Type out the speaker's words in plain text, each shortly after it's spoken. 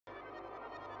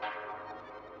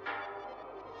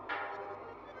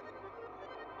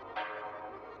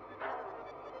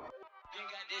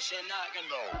All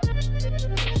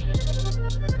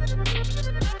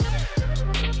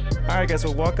right, guys.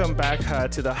 Well, welcome back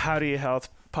to the Howdy Health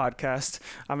podcast.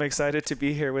 I'm excited to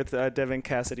be here with Devin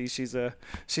Cassidy. She's a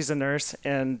nurse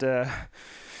and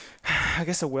I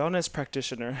guess a wellness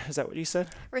practitioner. Is that what you said?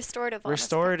 Restorative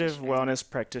wellness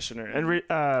practitioner.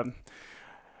 And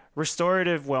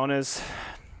restorative wellness.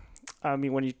 I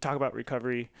mean, when you talk about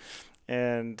recovery,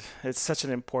 and it's such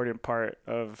an important part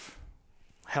of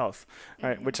health,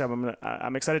 right? Mm-hmm. Which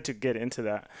I'm excited to get into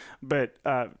that. But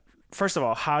first of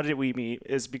all, how did we meet?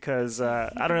 Is because I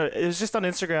don't know. It was just on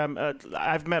Instagram.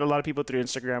 I've met a lot of people through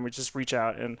Instagram. We just reach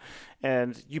out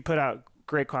and you put out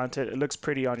great content. It looks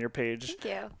pretty on your page.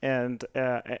 Thank you. And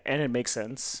it makes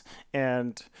sense.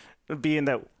 And being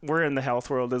that we're in the health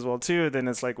world as well too, then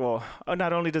it's like, well,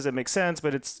 not only does it make sense,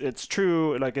 but it's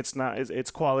true. Like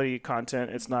it's quality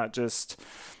content. It's not just,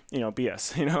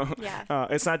 BS, Yeah.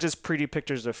 It's not just pretty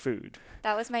pictures of food.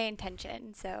 That was my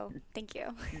intention. So thank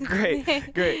you.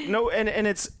 Great. No.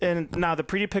 And now the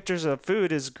pretty pictures of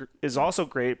food is also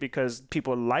great because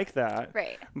people like that.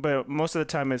 Right. But most of the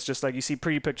time it's just like you see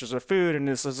pretty pictures of food and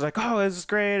it's like, oh, this is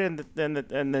great. And then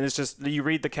it's just, you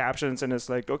read the captions and it's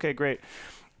like, okay, great.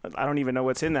 I don't even know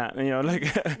what's in that,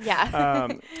 Yeah.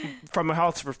 From a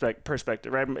health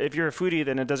perspective, right? If you're a foodie,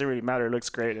 then it doesn't really matter. It looks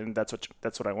great, and that's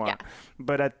what I want. Yeah.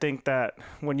 But I think that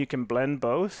when you can blend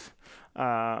both,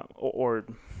 or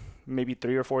maybe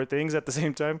 3 or 4 things at the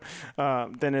same time,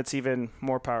 then it's even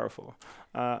more powerful.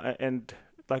 And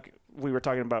like we were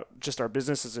talking about, just our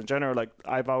businesses in general. Like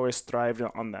I've always thrived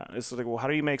on that. It's like, well, how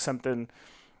do you make something?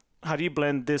 How do you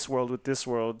blend this world with this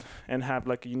world and have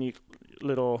like a unique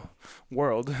little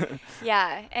world?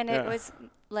 Yeah. And it was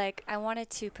like, I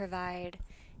wanted to provide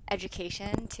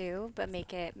education too, but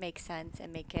make it make sense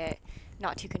and make it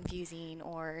not too confusing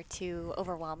or too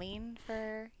overwhelming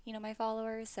for, my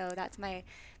followers. So that's my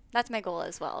goal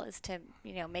as well, is to,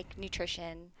 make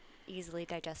nutrition easily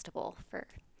digestible for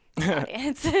the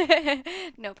audience.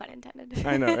 No pun intended.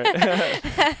 I know,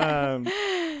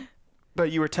 right? But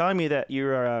you were telling me that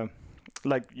you're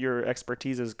like your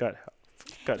expertise is gut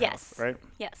health, right?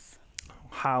 Yes.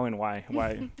 How and why?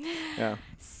 Yeah.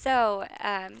 So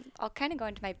I'll kind of go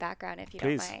into my background if you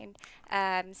Please. don't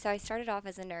mind. So I started off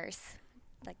as a nurse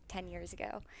like 10 years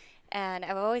ago, and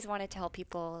I've always wanted to help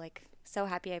people. Like, so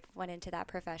happy I went into that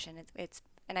profession.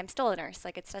 And I'm still a nurse.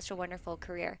 Like, it's such a wonderful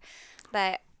career.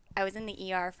 But I was in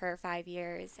the ER for 5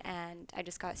 years, and I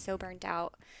just got so burnt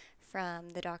out from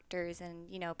the doctors and,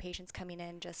 patients coming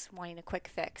in just wanting a quick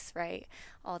fix, right?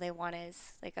 All they want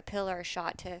is like a pill or a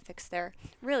shot to fix their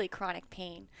really chronic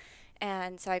pain.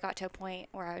 And so I got to a point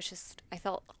where I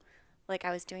felt like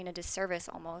I was doing a disservice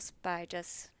almost by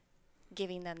just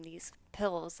giving them these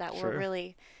pills that were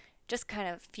really just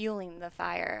kind of fueling the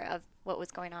fire of what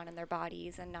was going on in their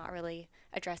bodies and not really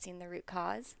addressing the root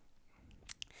cause.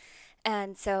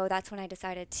 And so that's when I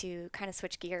decided to kind of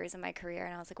switch gears in my career.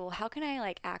 And I was like, well, how can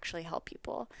I actually help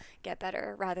people get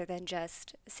better rather than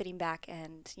just sitting back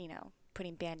and,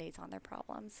 putting Band-Aids on their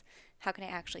problems? How can I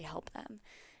actually help them?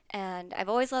 And I've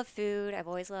always loved food. I've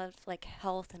always loved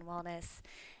health and wellness.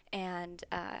 And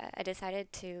I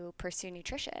decided to pursue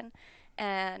nutrition.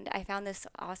 And I found this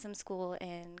awesome school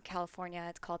in California.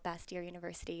 It's called Bastyr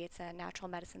University. It's a natural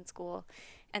medicine school.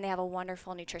 And they have a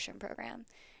wonderful nutrition program.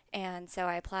 And so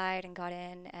I applied and got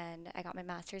in, and I got my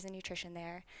master's in nutrition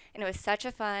there. And it was such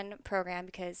a fun program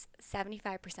because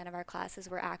 75% of our classes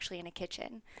were actually in a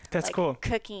kitchen. That's cool.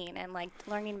 Cooking and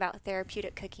learning about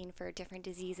therapeutic cooking for different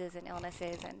diseases and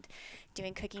illnesses, and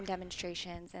doing cooking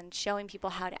demonstrations and showing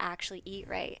people how to actually eat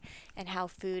right and how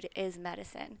food is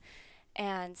medicine.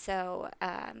 And so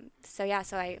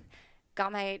I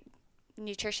got my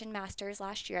nutrition master's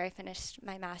last year. I finished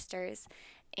my master's,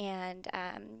 and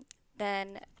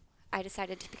then I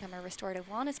decided to become a restorative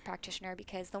wellness practitioner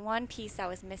because the one piece that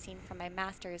was missing from my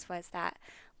master's was that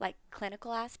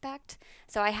clinical aspect.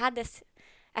 So I had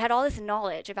all this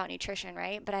knowledge about nutrition,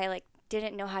 right? But I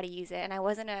didn't know how to use it, and I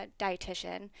wasn't a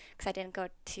dietitian because I didn't go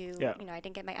to, I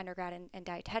didn't get my undergrad in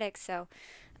dietetics. So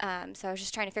I was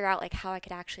just trying to figure out how I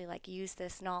could actually use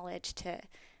this knowledge to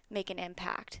make an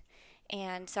impact.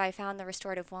 And so I found the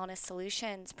Restorative Wellness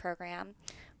Solutions program,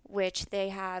 which they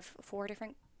have 4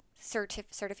 different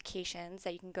certifications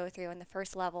that you can go through, and the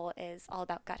first level is all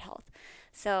about gut health.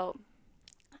 So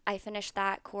I finished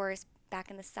that course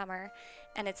back in the summer,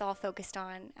 and it's all focused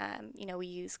on, we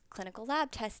use clinical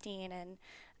lab testing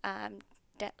and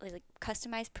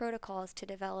customized protocols to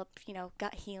develop,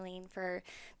 gut healing for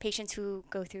patients who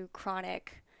go through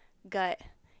chronic gut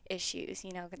issues.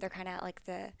 They're kind of at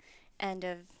the end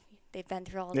of, they've been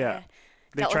through all the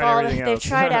They dealt with tried all everything they've else.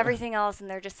 tried everything else and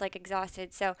they're just like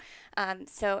exhausted.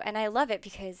 And I love it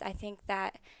because I think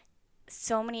that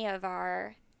so many of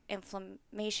our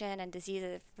inflammation and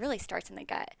diseases really starts in the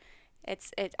gut.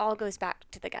 It all goes back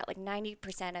to the gut. Like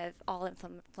 90% of all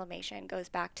inflammation goes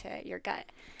back to your gut.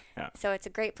 Yeah. So it's a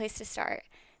great place to start.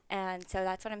 And so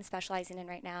that's what I'm specializing in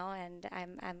right now, and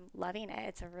I'm loving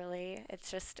it.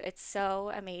 It's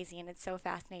so amazing. It's so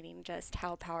fascinating just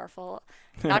how powerful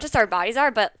not just our bodies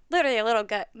are, but literally a little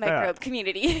gut microbe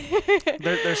community.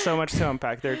 There's so much to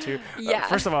unpack there too. Yeah.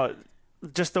 First of all,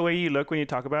 just the way you look when you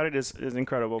talk about it is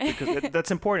incredible, because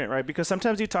that's important, right? Because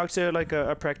sometimes you talk to like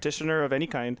a practitioner of any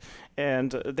kind,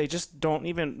 and they just don't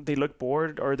even, they look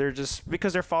bored, or they're just,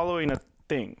 because they're following a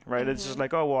thing, right? It's just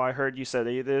like, oh, well, I heard you said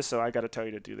this, so I got to tell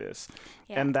you to do this.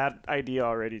 Yeah. And that idea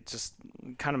already just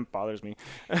kind of bothers me.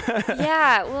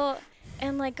 Yeah, well,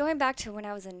 and like going back to when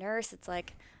I was a nurse, it's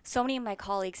like so many of my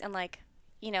colleagues and like,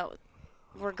 you know,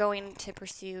 were going to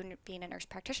pursue being a nurse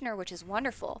practitioner, which is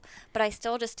wonderful, but I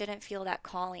still just didn't feel that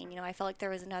calling. You know, I felt like there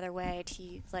was another way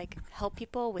to like help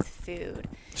people with food.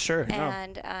 Sure.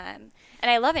 And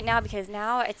I love it now because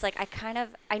now it's like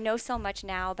I know so much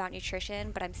now about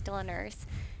nutrition, but I'm still a nurse,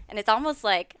 and it's almost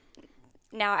like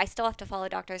now I still have to follow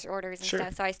doctor's orders and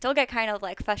stuff. So I still get kind of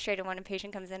like frustrated when a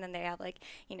patient comes in and they have like,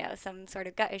 you know, some sort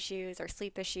of gut issues or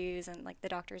sleep issues, and like the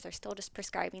doctors are still just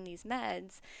prescribing these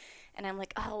meds. And I'm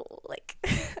like, oh, like,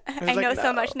 I know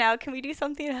so much now. Can we do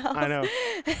something else? I know.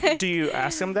 Do you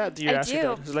ask them that? Do you ask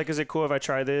them that? Like, is it cool if I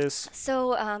try this?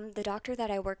 So the doctor that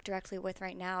I work directly with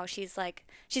right now, she's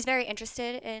very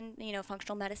interested in, you know,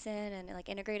 functional medicine and like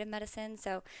integrative medicine.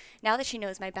 So now that she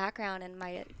knows my background and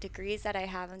my degrees that I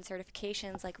have and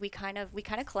certifications, like we kind of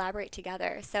collaborate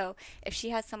together. So if she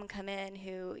has someone come in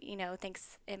who, you know,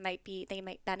 thinks they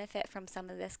might benefit from some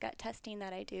of this gut testing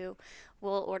that I do,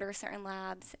 we'll order certain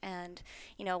labs, and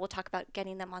you know, we'll talk about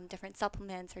getting them on different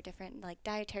supplements or different like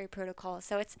dietary protocols.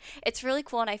 So it's really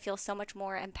cool, and I feel so much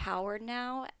more empowered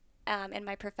now in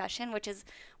my profession, which is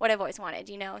what I've always wanted,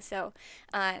 you know. So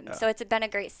so it's been a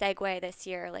great segue this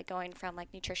year, like going from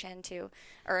like nutrition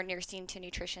or nursing to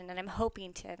nutrition, and I'm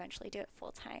hoping to eventually do it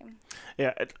full time.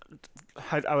 Yeah,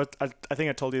 I think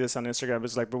I told you this on Instagram.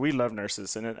 It's like, but we love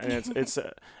nurses, and it's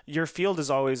your field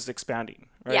is always expanding,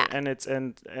 right? Yeah.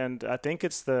 And I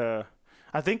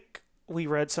think I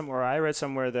read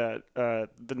somewhere that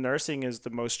the nursing is the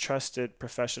most trusted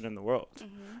profession in the world,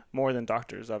 more than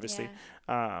doctors, obviously.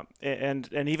 Yeah.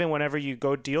 And even whenever you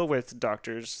go deal with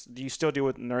doctors, you still deal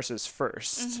with nurses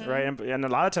first, right? And a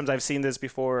lot of times I've seen this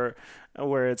before,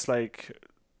 where it's like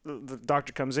the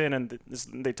doctor comes in and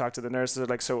they talk to the nurse. They're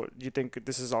like, so you think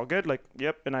this is all good? Like,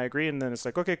 yep. And I agree. And then it's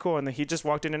like, okay, cool. And then he just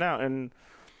walked in and out, and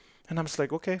I'm just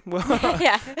like, okay, well.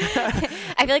 Yeah.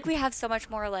 I feel like we have so much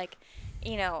more like,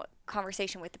 you know,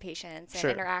 conversation with the patients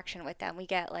and interaction with them. We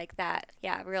get like that,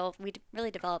 we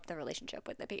really develop the relationship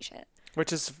with the patient.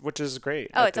 Which is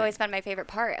great. Oh, it's always been my favorite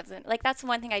part of it. Like that's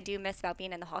one thing I do miss about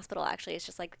being in the hospital, actually. It's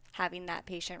just like having that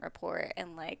patient report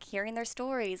and like hearing their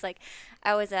stories. Like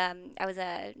I was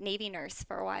a Navy nurse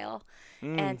for a while.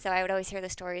 And so I would always hear the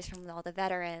stories from all the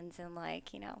veterans and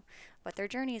like, you know, what their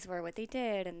journeys were, what they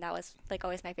did, and that was like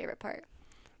always my favorite part.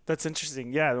 That's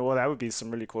interesting. Yeah, well, that would be some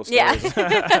really cool stories.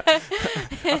 Yeah.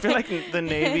 I feel like the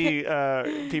Navy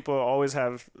people always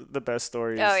have the best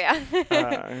stories. Oh,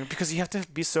 yeah. Because you have to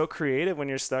be so creative when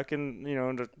you're stuck in, you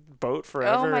know, the boat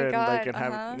forever. Oh, my and God. like and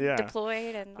have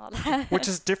deployed and all that. Which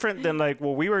is different than like,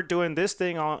 well, we were doing this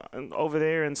thing over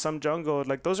there in some jungle.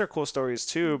 Like those are cool stories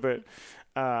too, but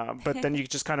then you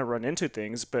just kind of run into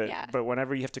things. But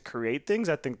whenever you have to create things,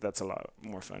 I think that's a lot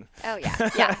more fun. Oh yeah,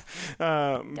 yeah.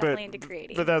 Definitely into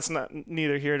creating. But that's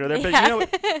neither here nor there. But you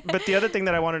know, but the other thing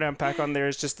that I wanted to unpack on there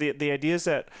is just the ideas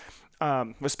that,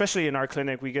 especially in our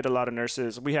clinic, we get a lot of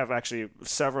nurses. We have actually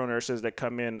several nurses that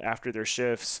come in after their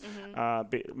shifts,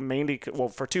 mainly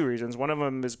for two reasons. One of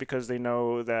them is because they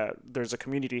know that there's a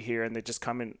community here, and they just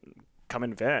come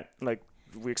and vent. Like,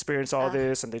 we experience all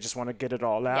this, and they just want to get it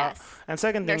all out. Yes. And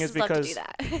second thing Nurses is because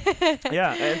love to do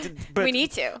that. but we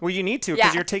need to. Well, you need to,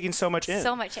 because you're taking so much in.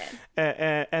 So much in.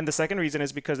 And the second reason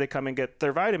is because they come and get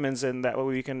their vitamins, and that way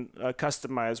we can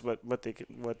customize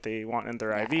what they want in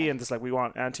their IV. And it's like, we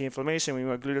want anti-inflammation, we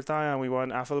want glutathione, we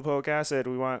want alpha lipoic acid,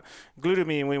 we want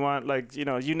glutamine, we want, like, you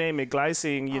know, you name it,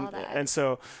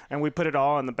 glycine, and we put it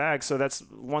all in the bag. So that's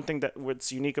one thing that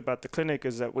what's unique about the clinic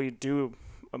is that we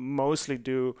mostly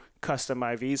do custom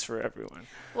IVs for everyone.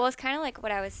 Well, it's kind of like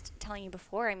what I was telling you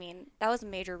before. I mean, that was a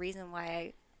major reason why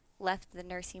I left the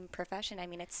nursing profession, I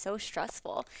mean, it's so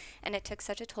stressful, and it took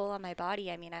such a toll on my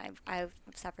body. I mean, I've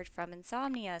suffered from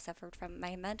insomnia, suffered from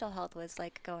my mental health was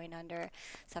like going under,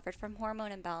 suffered from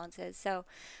hormone imbalances. So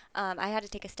I had to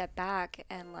take a step back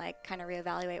and like kind of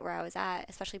reevaluate where I was at,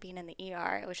 especially being in the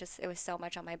ER. It was so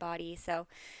much on my body. So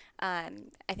I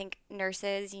think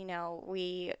nurses, you know,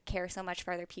 we care so much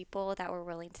for other people that we're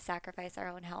willing to sacrifice our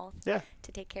own health Yeah.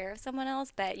 to take care of someone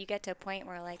else. But you get to a point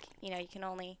where, like, you know, you can't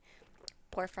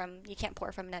pour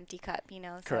from an empty cup, you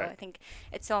know. So Correct. I think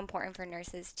it's so important for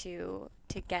nurses to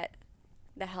get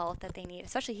the health that they need,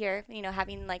 especially here, you know,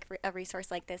 having like a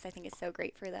resource like this, I think is so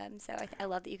great for them. So I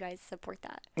love that you guys support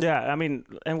that. Yeah, I mean,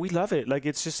 and we love it. Like,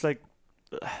 it's just like,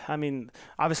 I mean,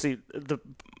 obviously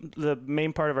the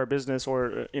main part of our business,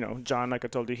 or you know, John, like I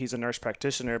told you, he's a nurse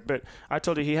practitioner, but I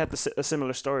told you he had a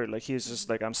similar story. Like, he's just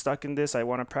like, I'm stuck in this. I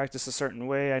want to practice a certain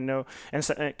way. I know, and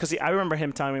so, because I remember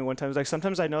him telling me one time, like,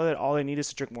 sometimes I know that all I need is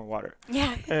to drink more water.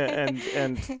 Yeah.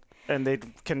 And they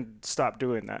can stop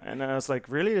doing that. And I was like,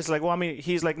 really? It's like, well, I mean,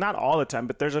 he's like, not all the time,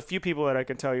 but there's a few people that I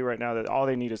can tell you right now that all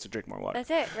they need is to drink more water.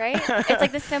 That's it, right? It's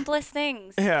like the simplest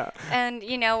things. Yeah. And,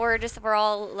 you know, we're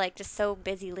all like just so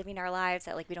busy living our lives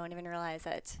that like we don't even realize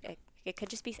that it could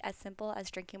just be as simple as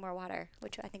drinking more water,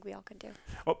 which I think we all could do.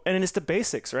 Oh, and it's the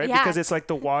basics, right? Yeah. Because it's like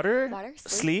the water,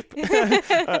 sleep.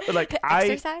 Like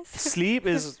Exercise. Sleep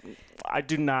is, I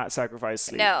do not sacrifice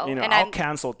sleep. No, You know, and I'll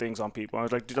cancel things on people. I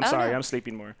was like, dude, I'm sorry, no. I'm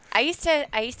sleeping more. I used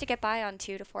to get by on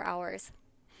 2 to 4 hours,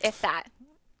 if that.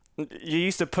 You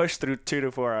used to push through 2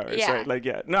 to 4 hours, Yeah. right? Like,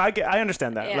 yeah. No, I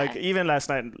understand that. Yeah. Like, even last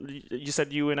night, you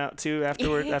said you went out too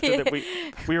afterward. After that,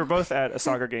 we were both at a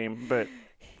soccer game, but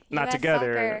not US soccer.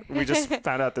 together. We just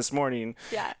found out this morning.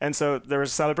 Yeah. And so there was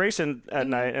a celebration at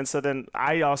night, and so then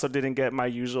I also didn't get my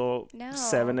usual No,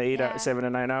 7 to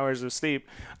 9 hours of sleep.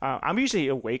 I'm usually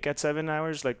awake at 7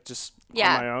 hours, like just on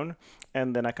my own,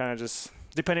 and then I kind of just,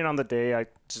 depending on the day, I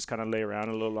just kind of lay around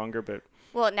a little longer. But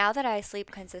Well, now that I sleep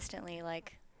consistently,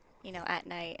 like, you know, at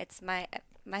night, it's my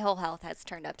whole health has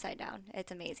turned upside down.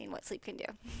 It's amazing what sleep can do.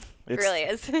 It really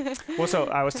is. Well, so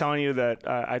I was telling you that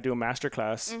I do a master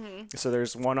class. So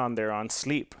there's one on there on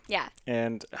sleep. Yeah.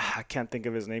 And I can't think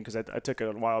of his name because I took it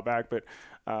a while back, but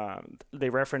they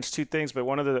referenced two things. But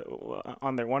one of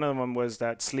them was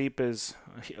that sleep is,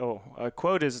 a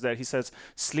quote is that he says,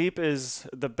 sleep is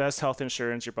the best health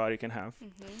insurance your body can have.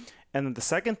 And then the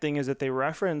second thing is that they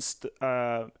referenced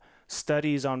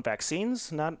studies on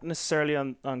vaccines, not necessarily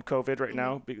on COVID right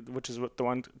now, which is what the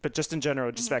one, but just in general,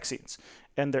 just vaccines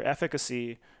and their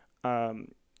efficacy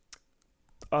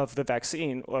of the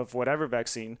vaccine, of whatever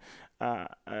vaccine,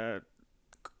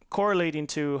 correlating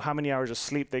to how many hours of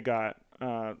sleep they got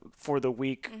for the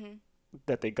week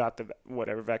that they got the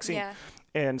whatever vaccine. Yeah.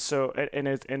 And so, and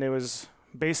it was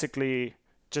basically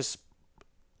just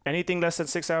anything less than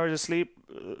 6 hours of sleep,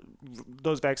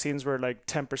 those vaccines were like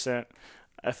 10%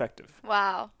 effective.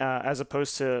 Wow. As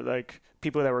opposed to like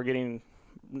people that were getting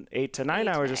 8 to 9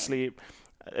 hours of sleep,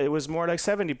 it was more like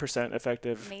 70%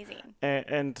 effective. Amazing.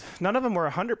 And none of them were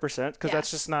 100% because that's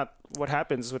just not what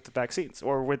happens with the vaccines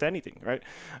or with anything, right?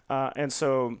 And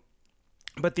so,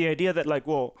 but the idea that like,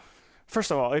 well,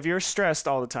 first of all, if you're stressed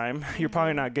all the time, you're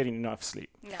probably not getting enough sleep.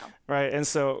 No. Right. And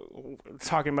so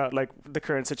talking about like the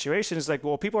current situation is like,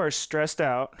 well, people are stressed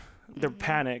out, they're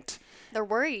panicked. They're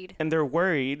worried. And they're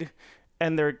worried.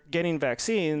 And they're getting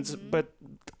vaccines, but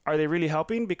are they really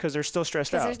helping because they're still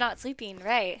stressed out? Because they're not sleeping,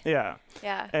 right? Yeah.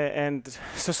 Yeah. And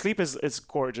so sleep is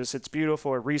gorgeous. It's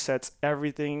beautiful. It resets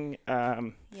everything.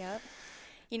 Yep.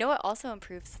 You know what also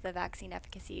improves the vaccine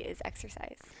efficacy is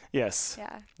exercise. Yes.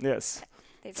 Yeah. Yes.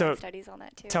 They've So done studies on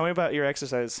that too. Tell me about your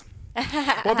exercise.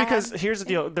 Well, because here's the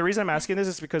deal. The reason I'm asking this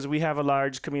is because we have a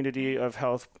large community of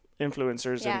health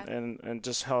influencers and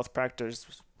just health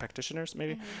practitioners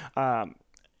maybe.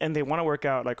 And they want to work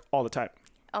out like all the time.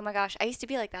 Oh my gosh, I used to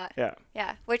be like that. Yeah.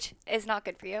 Yeah, which is not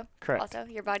good for you. Correct.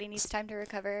 Also, your body needs time to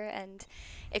recover, and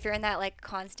if you're in that like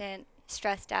constant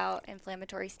stressed out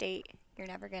inflammatory state, you're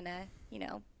never going to, you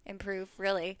know, improve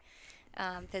really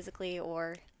physically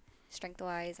or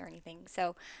strength-wise or anything.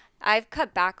 So, I've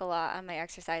cut back a lot on my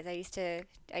exercise. I used to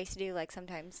do like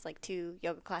sometimes like 2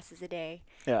 yoga classes a day.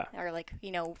 Yeah. Or like,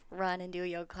 you know, run and do a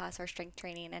yoga class or strength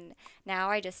training, and now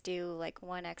I just do like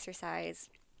one exercise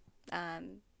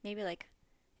maybe like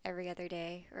every other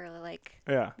day, or like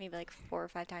maybe like 4 or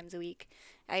 5 times a week.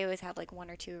 I always have like 1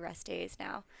 or 2 rest days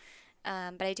now.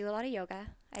 But I do a lot of yoga.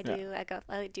 I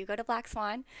do go to Black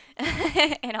Swan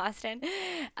in Austin.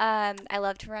 I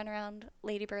love to run around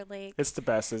Lady Bird Lake. It's the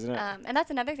best, isn't it? And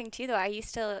that's another thing too, though. I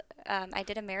used to, I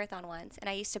did a marathon once, and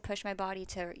I used to push my body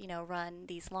to, you know, run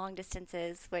these long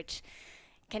distances, which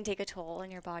can take a toll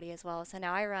on your body as well. So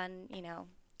now I run,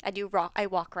 I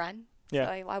walk run. Yeah.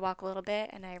 So I walk a little bit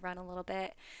and I run a little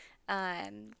bit,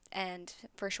 and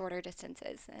for shorter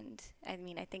distances. And I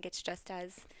mean, I think it's just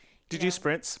as, Do you do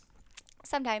sprints?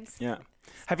 sometimes. Yeah.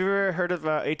 Have you ever heard of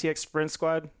ATX Sprint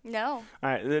Squad? No. All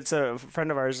right, it's a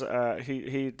friend of ours.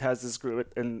 He has this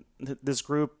group, and this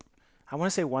group, I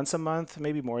want to say once a month,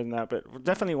 maybe more than that, but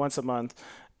definitely once a month,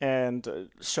 and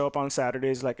show up on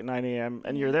Saturdays like at 9 a.m.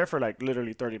 and you're there for like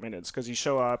literally 30 minutes because you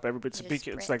show up. Everybody's You just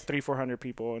it's sprint. like 300-400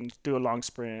 people and do a long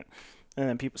sprint. And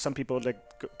then some people like,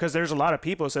 because there's a lot of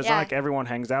people, so it's not Yeah. like everyone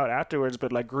hangs out afterwards,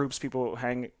 but like groups, people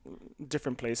hang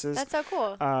different places. That's so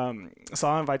cool. So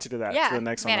I'll invite you to that, Yeah, to the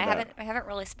next man, one. I haven't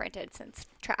really sprinted since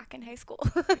track in high school.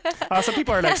 Some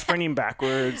people are like sprinting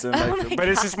backwards, and like, but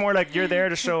it's just more like you're there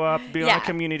to show up, be on Yeah. a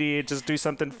community, just do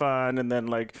something fun, and then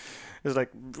like it's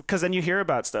like because then you hear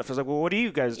about stuff. It's like, well, what do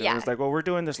you guys do? Yeah. It's like, well, we're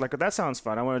doing this. Like, that sounds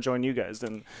fun. I want to join you guys.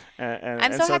 And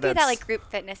I'm so happy that like group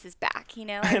fitness is back. You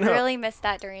know, I know. really missed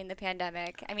that during the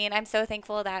pandemic. I mean, I'm so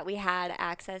thankful that we had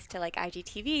access to like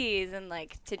IGTVs and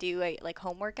like to do like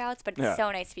home workouts. But it's Yeah.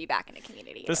 so nice to be back in a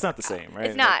community. But it's to not the work out. same, right?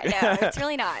 It's not. No, it's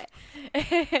really not.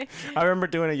 I remember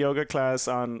doing a yoga class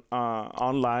on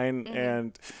online, Mm-hmm.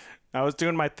 and I was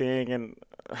doing my thing, and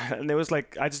it was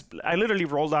like I literally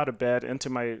rolled out of bed into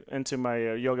my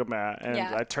yoga mat, and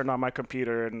Yeah. I turned on my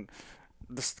computer, and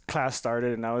this class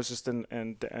started, and I was just in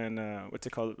what's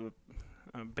it called,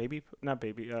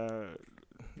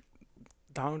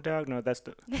 down dog. No, that's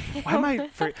the. Why am I?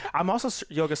 I'm also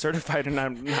yoga certified, and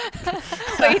I'm not.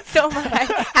 Wait, so much.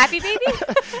 Happy baby?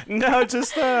 No,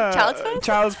 just Child's pose?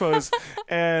 Child's pose,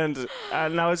 and I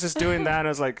was just doing that. And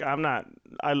I was like,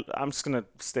 I'm just gonna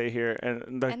stay here,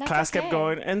 and the And that's class kept okay.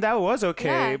 going, and that was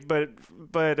okay. Yeah.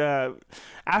 But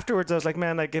afterwards, I was like,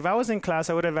 man, like if I was in class,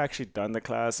 I would have actually done the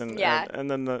class, and Yeah. and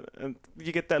then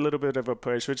you get that little bit of a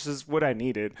push, which is what I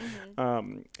needed.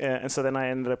 Mm-hmm. And so then I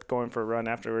ended up going for a run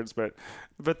afterwards, but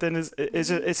then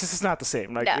it's just not the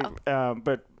same. Like, No.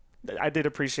 but I did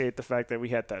appreciate the fact that we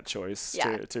had that choice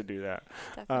Yeah. to do that.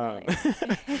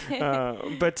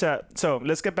 Definitely. But so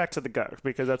let's get back to the gut,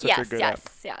 because that's what you're good at.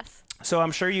 Yes. So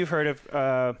I'm sure you've heard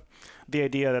of the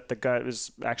idea that the gut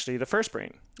is actually the first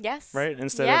brain, Yes. right?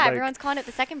 Instead yeah, of like, everyone's calling it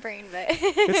the second brain, but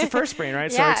it's the first brain, right?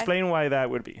 So Yeah. explain why that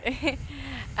would be.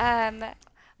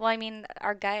 Well, I mean,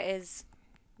 our gut is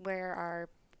where our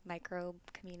microbe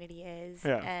community is,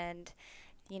 Yeah. and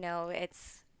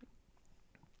it's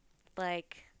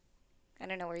like, I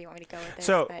don't know where you want me to go with this.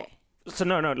 So- but So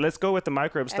no, let's go with the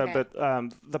microbe stuff. Okay.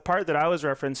 But the part that I was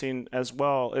referencing as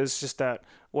well is just that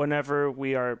whenever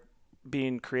we are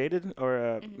being created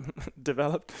or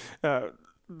developed,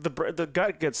 the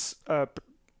gut gets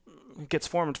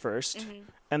formed first,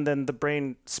 and then the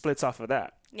brain splits off of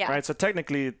that. Yeah. Right. So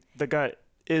technically, the gut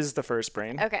is the first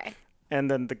brain, okay, and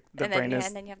then the and brain then, is.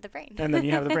 and then you have the brain. And then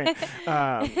you have the brain.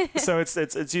 So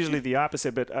it's usually the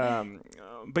opposite, but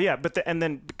yeah, and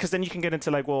then because then you can get into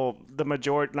like, well, the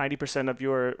majority 90% of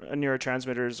your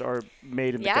neurotransmitters are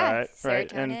made in the gut, right?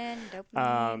 Serotonin,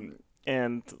 dopamine.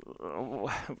 And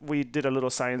we did a little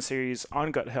science series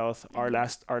on gut health, our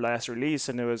last release,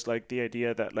 and it was like the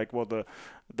idea that like, well,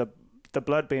 the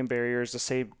blood-brain barrier is the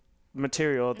same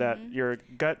material that your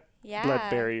gut blood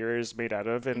barrier is made out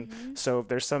of, and so if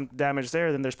there's some damage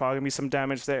there, then there's probably gonna be some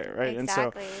damage there, right?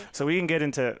 Exactly. And so we can get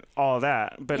into all of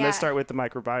that, but let's start with the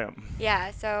microbiome.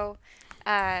 Yeah, so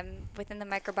within the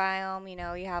microbiome,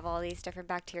 you have all these different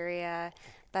bacteria,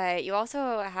 but you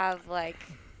also have like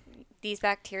these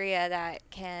bacteria that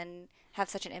can have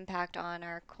such an impact on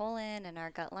our colon and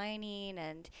our gut lining,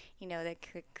 and they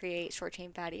create short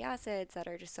chain fatty acids that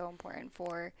are just so important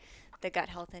for the gut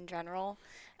health in general.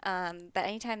 But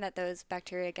anytime that those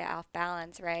bacteria get off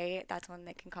balance, right, that's when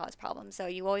they can cause problems. So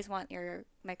you always want your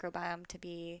microbiome to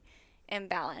be in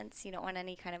balance. You don't want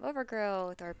any kind of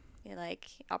overgrowth or like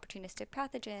opportunistic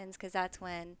pathogens, because that's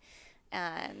when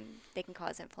they can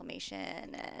cause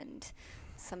inflammation and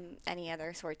any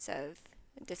other sorts of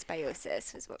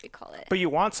dysbiosis is what we call it. But you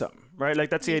want some, right? Like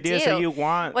that's the You idea. So do. you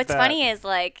want. What's that. funny is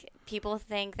like people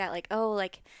think that like, oh,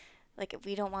 like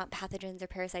we don't want pathogens or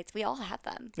parasites. We all have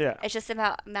them. Yeah. It's just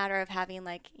a matter of having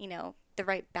like the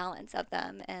right balance of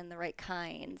them and the right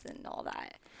kinds and all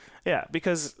that. Yeah,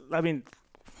 because I mean,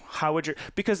 how would you?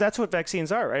 Because that's what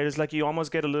vaccines are, right? It's like you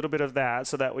almost get a little bit of that,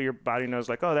 so that way your body knows,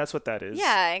 like, oh, that's what that is.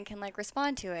 Yeah, and can like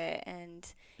respond to it and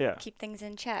Yeah. keep things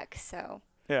in check. So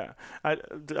Yeah.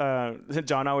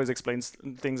 John always explains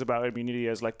things about immunity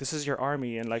as like, this is your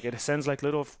army, and like it sends like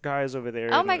little guys over there.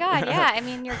 Oh my God, And yeah. I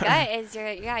mean, your gut is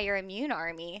your immune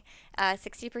army.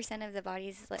 60% of the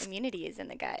body's immunity is in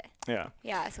the gut. yeah.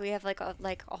 Yeah, so we have like a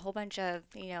whole bunch of,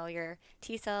 your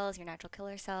T cells, your natural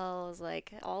killer cells,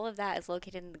 like all of that is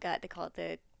located in the gut. They call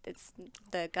it it's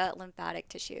the gut lymphatic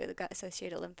tissue, the gut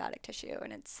associated lymphatic tissue,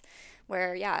 and it's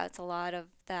where, yeah, it's a lot of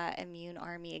that immune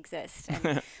army exists.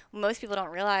 And most people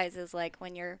don't realize is like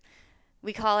when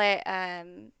we call it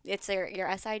it's your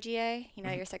SIGA,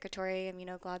 your secretory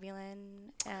immunoglobulin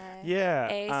Yeah.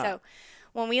 A. So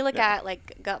when we look Yeah. at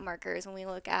like gut markers, when we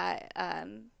look at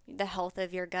the health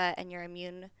of your gut and your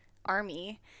immune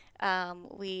army,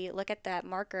 we look at that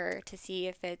marker to see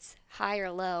if it's high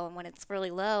or low. And when it's really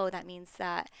low, that means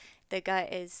that the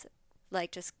gut is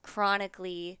like just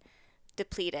chronically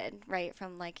depleted, right?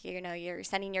 From like, you're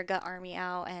sending your gut army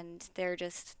out and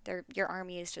your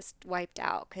army is just wiped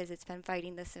out because it's been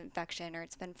fighting this infection or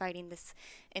it's been fighting this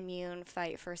immune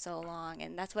fight for so long.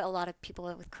 And that's what a lot of people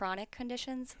with chronic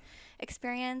conditions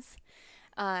experience.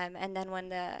 And then when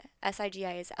the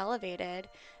SIGI is elevated,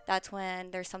 that's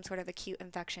when there's some sort of acute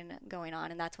infection going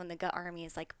on, and that's when the gut army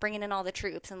is like bringing in all the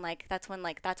troops, and like that's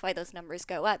why those numbers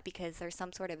go up, because there's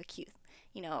some sort of acute,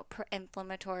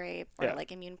 inflammatory or Yeah.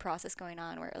 like immune process going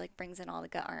on where it like brings in all the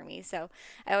gut army. So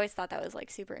I always thought that was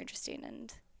like super interesting,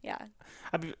 and yeah.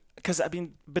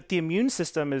 But the immune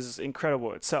system is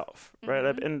incredible itself, right?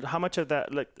 Mm-hmm. And how much of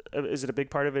that, like, is it a big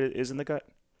part of it is in the gut?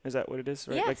 Is that what it is,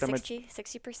 right? Yeah, Like that much?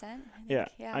 60%. I Yeah,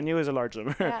 think. Yeah. I knew it was a large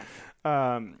number. Yeah.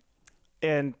 um,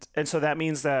 and so that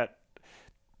means that,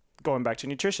 going back to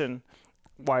nutrition,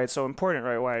 why it's so important,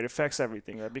 right? Why it affects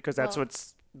everything, right? Because that's Well,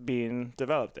 what's being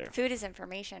developed there. food is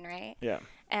information, right? Yeah.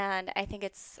 And I think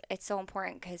it's so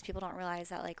important because people don't realize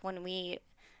that like when we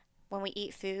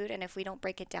eat food, and if we don't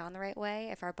break it down the right way,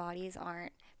 if our bodies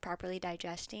aren't properly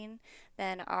digesting,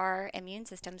 then our immune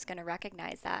system's going to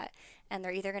recognize that, and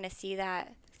they're either going to see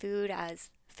that food as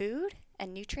food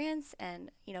and nutrients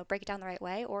and break it down the right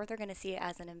way, or they're going to see it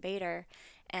as an invader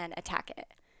and attack it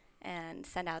and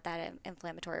send out that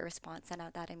inflammatory response, send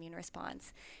out that immune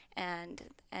response. And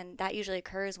that usually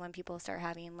occurs when people start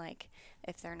having, like,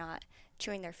 if they're not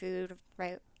chewing their food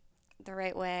the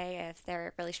right way, if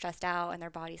they're really stressed out and their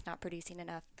body's not producing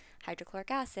enough hydrochloric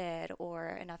acid or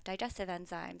enough digestive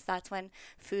enzymes, that's when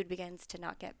food begins to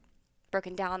not get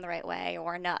broken down the right way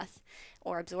or enough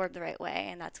or absorbed the right way.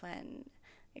 And that's when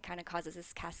it kind of causes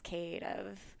this cascade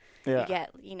of Yeah.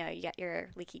 you get your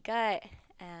leaky gut,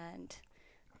 and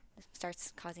it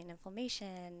starts causing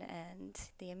inflammation, and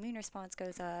the immune response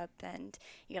goes up, and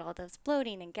you get all those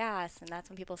bloating and gas, and that's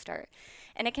when people start.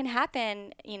 And it can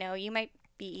happen, you might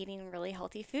be eating really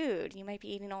healthy food. You might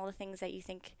be eating all the things that you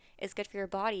think is good for your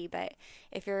body, but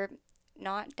if you're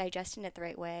not digesting it the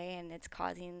right way and it's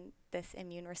causing this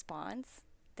immune response,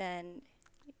 then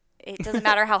it doesn't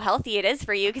matter how healthy it is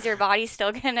for you, because your body's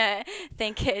still gonna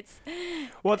think it's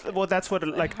Well, that's what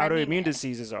like harming autoimmune it.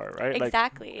 diseases are, right? Like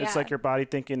Exactly. it's Yeah. like your body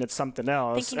thinking it's something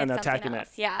else Thinking and it's something attacking it.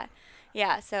 else. Yeah.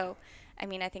 Yeah. So, I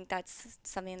mean, I think that's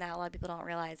something that a lot of people don't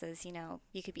realize is,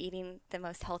 you could be eating the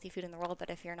most healthy food in the world,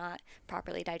 but if you're not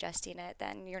properly digesting it,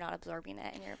 then you're not absorbing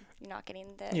it, and you're not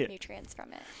getting the Yeah. nutrients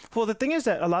from it. Well, the thing is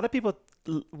that a lot of people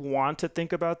want to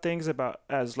think about things about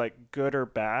as like good or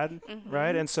bad, right?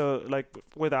 Mm-hmm. And so like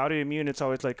with autoimmune, it's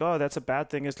always like, oh, that's a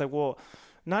bad thing. It's like, well,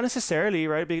 not necessarily,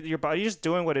 right? Because your body's just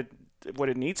doing what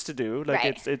it needs to do. Like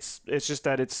Right. it's just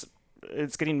that it's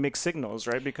getting mixed signals,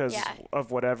 right? Because Yeah. of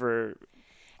whatever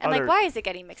And other. like, why is it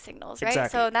getting mixed signals, right?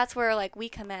 Exactly. So that's where like we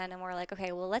come in and we're like,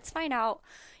 okay, well, let's find out,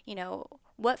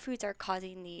 what foods are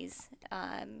causing these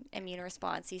immune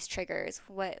response, these triggers.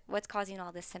 What's causing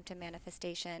all this symptom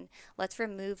manifestation? Let's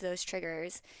remove those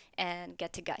triggers and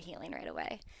get to gut healing right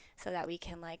away, so that we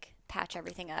can like patch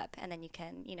everything up, and then you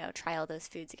can trial those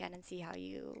foods again and see how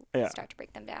you Yeah. start to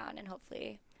break them down and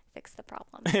hopefully fix the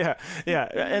problem. Yeah,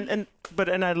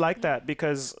 and I like that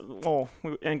because, well,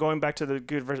 and going back to the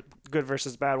good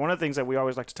versus bad, one of the things that we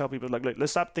always like to tell people, like,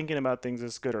 let's stop thinking about things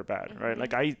as good or bad, right?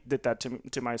 Like I did that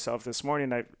to myself this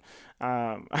morning.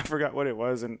 I forgot what it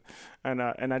was, and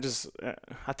I just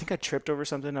I think I tripped over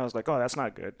something. I was like, oh, that's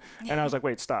not good, and I was like,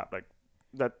 wait, stop, like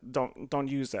that, don't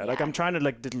use that. Like Yeah. I'm trying to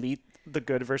like delete the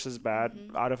good versus bad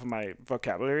Mm-hmm. out of my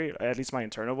vocabulary, at least my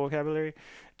internal vocabulary,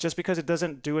 just because it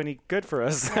doesn't do any good for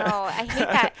us. No, I hate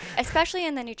that. Especially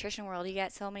in the nutrition world, you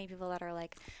get so many people that are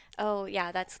like, "Oh,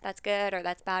 yeah, that's good, or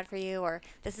that's bad for you, or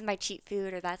this is my cheat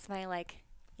food, or that's my like,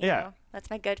 Yeah. that's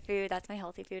my good food, that's my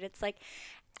healthy food." It's like,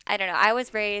 I don't know. I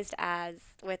was raised as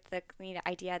with the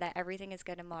idea that everything is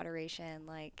good in moderation.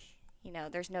 Like,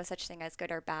 there's no such thing as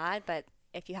good or bad, but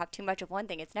if you have too much of one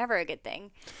thing, it's never a good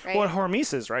thing, right? Well,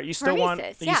 hormesis, right? You still want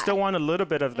a little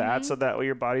bit of that so that way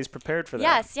your body's prepared for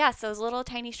that. Yes, those little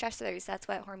tiny stressors. That's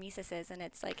what hormesis is, and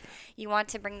it's like you want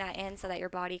to bring that in so that your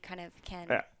body kind of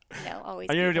can, always.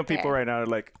 And you know, people right now are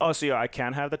like, oh, so I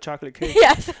can have the chocolate cake.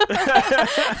 Yes.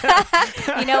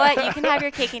 You know what? You can have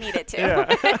your cake and eat it too.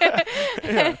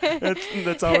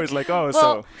 That's always like, oh,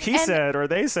 so he said or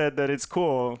they said that it's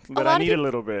cool, but I need a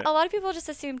little bit. A lot of people just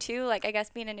assume too, like I guess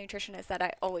being a nutritionist, that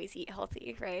I always eat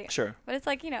healthy, right? Sure. But it's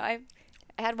like, I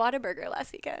had Whataburger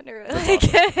last weekend, or like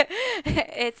awesome.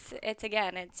 It's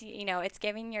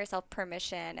giving yourself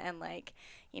permission and like,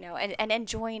 and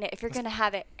enjoying it. If you're going to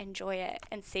have it, enjoy it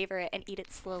and savor it and eat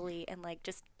it slowly and like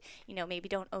just, maybe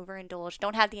don't overindulge.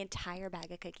 Don't have the entire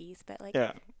bag of cookies, but like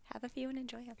have a few and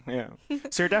enjoy them. Yeah.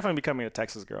 So you're definitely becoming a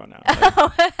Texas girl now.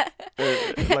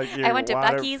 Like I went to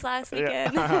Buc-ee's last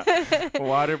weekend.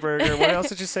 Whataburger. What else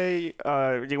did you say?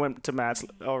 You went to Matt's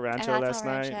El Rancho last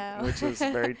night, which was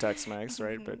very Tex-Mex,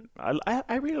 right? Mm-hmm. But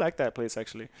I really like that place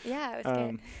actually. Yeah, it was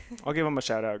good. I'll give them a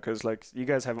shout out because like you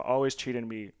guys have always treated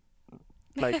me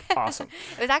like awesome.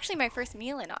 It was actually my first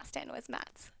meal in Austin was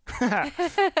Matt's.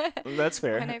 That's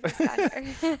fair. When I first got here.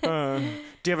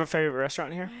 Do you have a favorite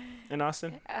restaurant here in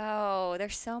Austin? Oh,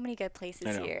 there's so many good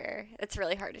places here. It's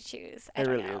really hard to choose. It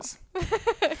really is.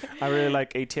 I really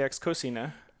like ATX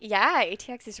Cocina. Yeah,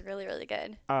 ATX is really, really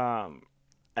good.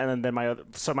 And then my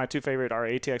two favorite are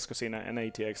ATX Cocina and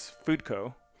ATX Food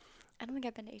Co. I don't think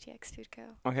I've been to ATX Food Co.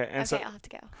 Okay, I'll have to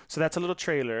go. So that's a little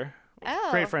trailer. Oh.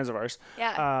 Great friends of ours.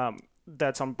 Yeah.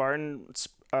 That's on Barton,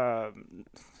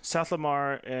 South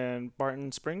Lamar and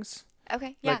Barton Springs.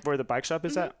 Okay. Yeah. Like where the bike shop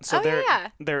is mm-hmm. at. So they're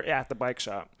they're at the bike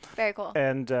shop. Very cool.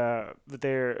 And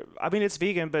it's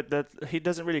vegan, but he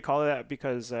doesn't really call it that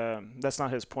because that's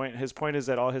not his point. His point is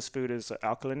that all his food is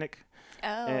alkalinic.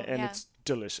 Oh. And it's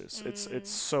delicious. It's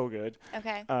so good.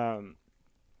 Okay.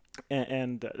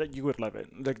 And you would love it,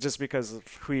 like just because of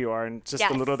who you are and just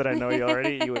the little that I know you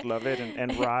already, you would love it.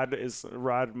 And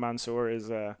Rod Mansour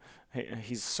is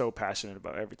he's so passionate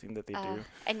about everything that they do.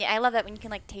 And I love that when you can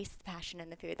like taste the passion in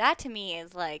the food. That to me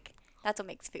is like that's what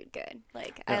makes food good.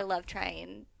 Like I love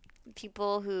trying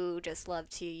people who just love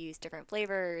to use different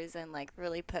flavors and like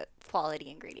really put quality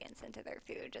ingredients into their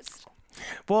food.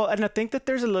 Well, and I think that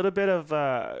there's a little bit of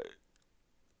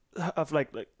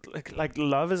like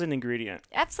love as an ingredient.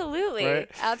 Absolutely.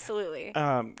 Right? Absolutely.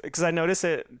 Because I notice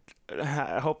it.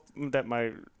 I hope that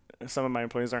some of my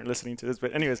employees aren't listening to this,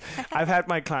 but anyways, I've had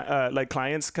my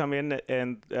clients come in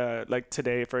and like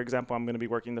today, for example, I'm going to be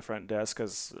working the front desk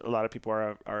because a lot of people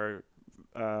are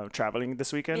traveling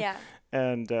this weekend. Yeah.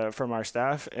 And from our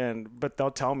staff, but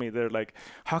they'll tell me, they're like,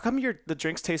 how come the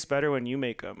drinks taste better when you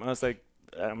make them? I was like,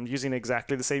 I'm using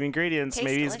exactly the same ingredients. Tastes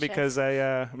maybe delicious. It's because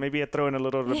I throw in a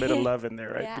little bit of love in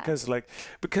there, right? Yeah. Because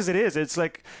it's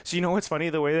like, so you know what's funny?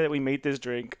 The way that we made this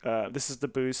drink, this is the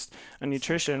Boost and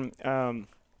Nutrition.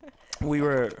 We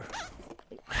were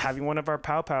having one of our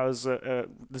pow pows.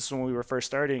 This is when we were first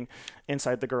starting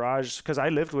inside the garage because I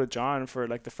lived with John for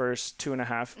like the first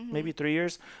 2.5, maybe 3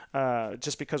 years.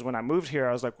 Just because when I moved here,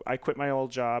 I was like, I quit my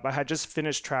old job. I had just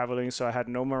finished traveling, so I had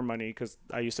no more money because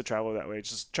I used to travel that way.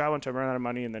 Just travel until I run out of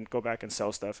money and then go back and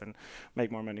sell stuff and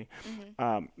make more money.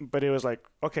 But it was like,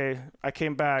 okay, I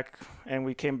came back and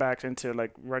we came back into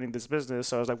like running this business.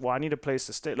 So I was like, well, I need a place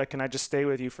to stay. Like, can I just stay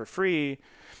with you for free?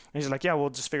 And he's like, yeah, we'll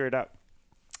just figure it out.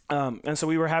 And so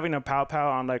we were having a pow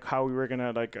on like how we were going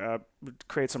to like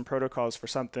create some protocols for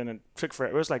something, and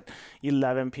it was like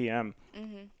 11 p.m.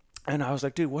 And I was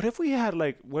like, dude, what if we had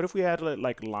like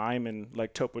lime and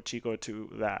like Topo Chico to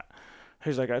that?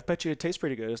 He's like, I bet you it tastes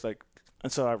pretty good. It's like,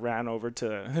 and so I ran over to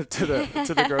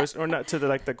the grocery, or not to the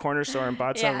like the corner store, and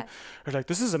bought some. I was like,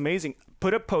 this is amazing.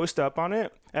 Put a post up on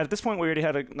it. At this point, we already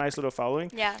had a nice little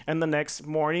following. Yeah. And the next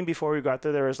morning before we got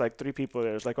there was like 3 people there.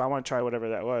 It was like, well, I want to try whatever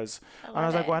that was. And I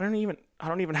was like, well, I don't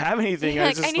even have anything. I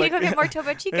need to go get more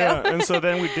Topo Chico. Yeah. And so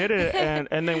then we did it,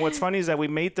 and then what's funny is that we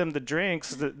made them the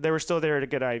drinks. They were still there to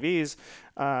get IVs,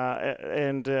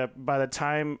 and by the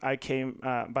time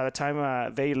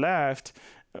they left.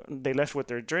 They left with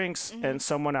their drinks, and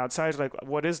someone outside was like,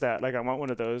 what is that? Like, I want one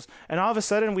of those. And all of a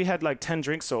sudden we had like 10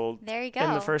 drinks sold. There you go.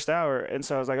 In the first hour. And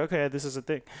so I was like, okay, this is a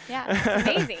thing. Yeah, it's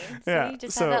amazing. So you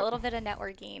just have that little bit of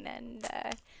networking, and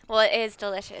well, it is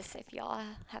delicious if y'all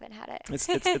haven't had it. It's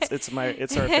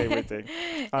our favorite thing.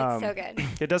 It's so good.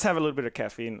 It does have a little bit of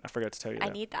caffeine. I forgot to tell you that.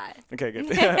 I need that. Okay, good.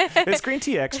 It's green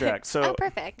tea extract. So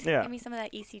perfect. Yeah. Give me some of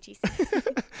that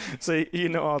ECGC. So you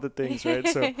know all the things, right?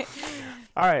 So,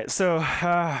 all right. So,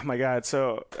 my God.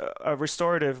 So,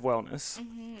 restorative wellness.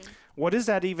 What is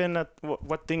that even?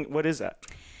 What is that?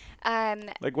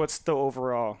 Like, what's the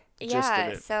overall gist of Yeah,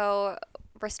 it? so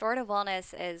restorative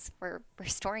wellness is we're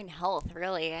restoring health,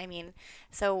 really.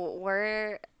 So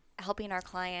we're helping our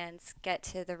clients get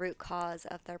to the root cause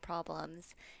of their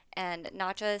problems and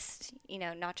not just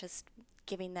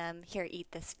giving them, here,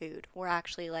 eat this food. We're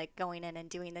actually like going in and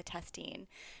doing the testing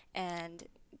and,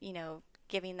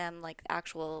 giving them like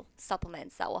actual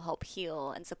supplements that will help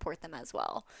heal and support them as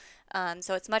well.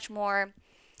 So it's much more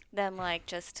than like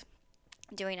just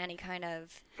doing any kind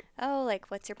of, oh,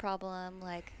 like, what's your problem?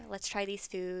 Like, let's try these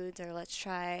foods or let's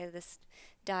try this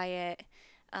diet.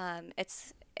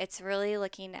 It's really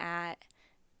looking at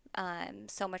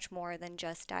so much more than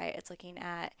just diet. It's looking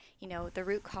at, the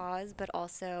root cause, but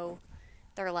also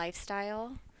their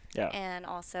lifestyle Yeah. and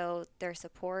also their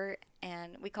support.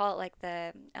 And we call it like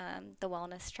the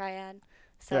wellness triad.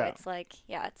 So Yeah. it's like,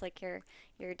 yeah, it's like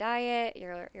your diet,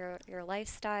 your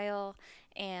lifestyle,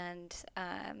 and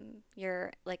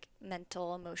your like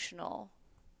mental, emotional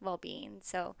well-being.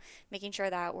 So making sure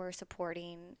that we're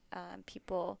supporting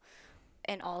people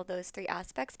in all of those three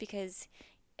aspects, because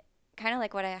kind of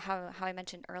like how I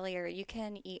mentioned earlier, you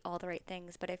can eat all the right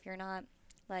things, but if you're not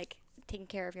like taking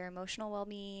care of your emotional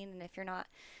well-being, and if you're not,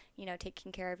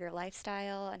 taking care of your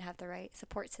lifestyle and have the right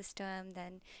support system,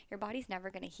 then your body's never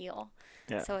going to heal.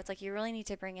 Yeah. So it's like you really need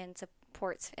to bring in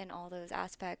supports in all those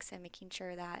aspects and making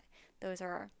sure that those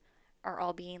are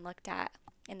all being looked at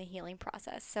in the healing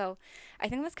process. So I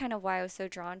think that's kind of why I was so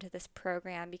drawn to this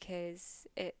program, because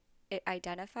it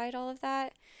identified all of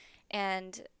that.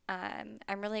 And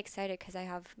I'm really excited because I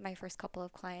have my first couple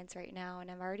of clients right now, and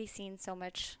I've already seen so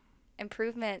much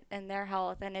improvement in their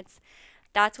health. And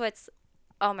that's what's,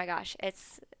 oh my gosh,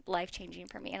 it's life changing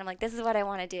for me. And I'm like, this is what I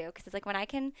want to do. Because it's like when I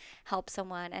can help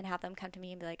someone and have them come to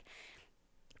me and be like,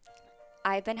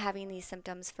 I've been having these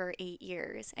symptoms for 8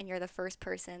 years, and you're the first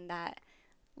person that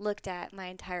looked at my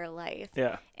entire life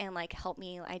Yeah. and like helped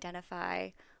me identify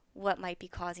what might be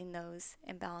causing those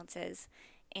imbalances.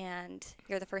 And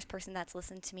you're the first person that's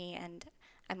listened to me, and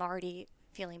I'm already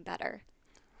feeling better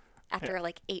Yeah. after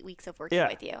like 8 weeks of working Yeah.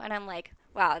 with you. And I'm like,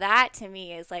 wow, that to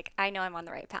me is like, I know I'm on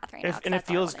the right path right now. 'Cause And it that's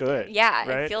all I feels want to good, do. Yeah, it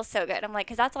right? feels so good. I'm like,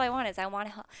 because that's all I want is I want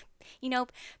to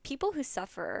help, people who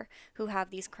suffer, who have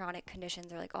these chronic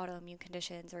conditions or like autoimmune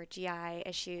conditions or GI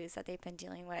issues that they've been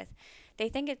dealing with, they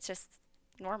think it's just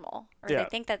normal, or they Yeah.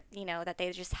 think that, that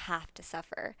they just have to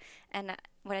suffer. And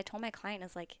what I told my client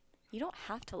is like, you don't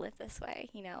have to live this way,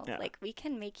 Yeah. like we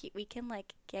can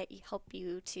like help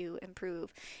you to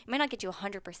improve. It might not get you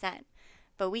 100%,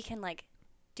 but we can like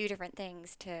do different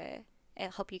things to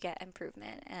help you get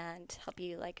improvement and help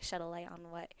you like shed a light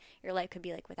on what your life could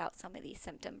be like without some of these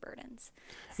symptom burdens.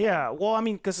 So Yeah. Well, I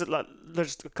mean, because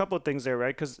there's a couple of things there,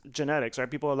 right? Because genetics, right?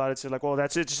 People a lot of say like, well,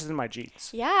 that's it, just in my genes.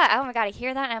 yeah, oh my god, I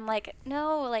hear that and I'm like,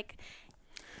 no, like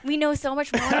we know so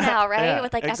much more now, right? Yeah.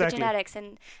 With like Exactly. epigenetics.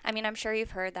 And I mean, I'm sure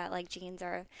you've heard that like genes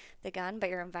are the gun, but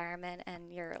your environment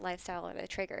and your lifestyle are the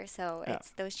trigger. So Yeah.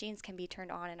 it's those genes can be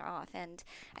turned on and off. And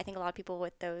I think a lot of people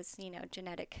with those,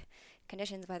 genetic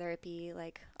conditions, whether it be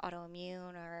like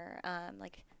autoimmune or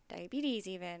like diabetes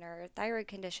even, or thyroid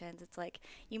conditions, it's like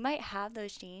you might have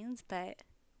those genes, but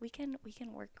we can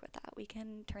work with that. We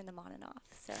can turn them on and off.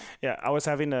 So Yeah. I was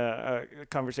having a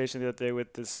conversation the other day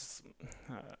with this.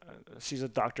 She's a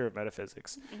doctor of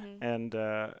metaphysics, hmm and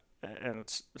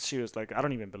she was like, I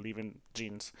don't even believe in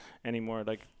genes anymore.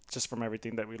 Like, just from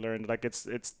everything that we learned, like it's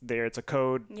there, it's a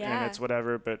code and yeah. it's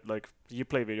whatever. But like, you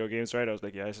play video games, right? I was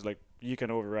like, yeah. She's like, you can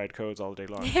override codes all day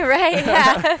long. Right,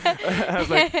 yeah. I was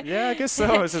like, yeah, I guess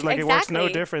so. It's just like it works no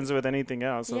Exactly. difference with anything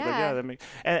else. I was like, yeah, Yeah. that makes.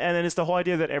 And then it's the whole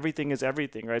idea that everything is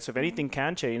everything, right? So if hmm anything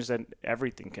can change, then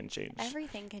everything can change.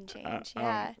 Everything can change.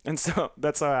 Yeah. And so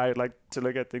that's how I like to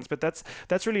look at things. But that's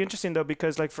really interesting though,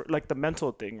 because like for like the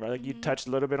mental thing, right? Like you hmm touched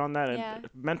a little bit on that, and Yeah.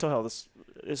 mental health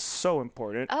is so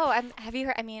important. Oh, have you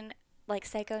heard? I mean, like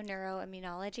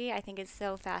psychoneuroimmunology, I think is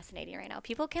so fascinating right now.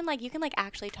 People can like, you can like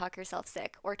actually talk yourself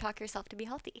sick or talk yourself to be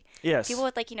healthy. People Yes.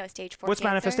 with like, stage 4 What's cancer.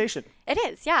 manifestation? It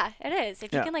is. Yeah, it is.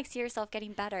 If you Yeah. can like see yourself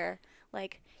getting better,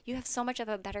 like you have so much of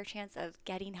a better chance of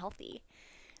getting healthy.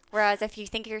 Whereas if you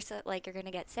think like you're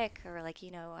gonna get sick, or like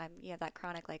you have that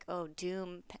chronic like, oh,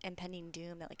 doom, impending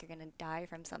doom, that like you're gonna die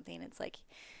from something, it's like,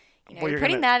 Well, you're you're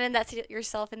putting gonna. that in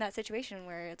yourself in that situation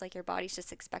where it's like your body's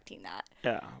just expecting that.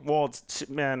 Yeah. Well,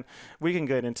 man, we can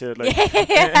get into like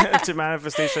Yeah. to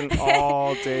manifestation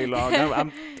all day long.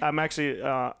 I'm actually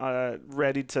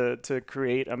ready to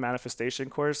create a manifestation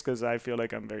course because I feel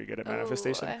like I'm very good at Oh.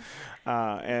 manifestation,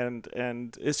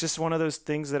 and it's just one of those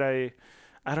things that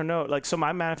I don't know, like, so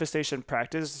my manifestation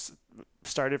practice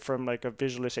started from like a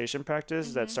visualization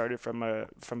practice that started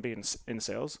from being in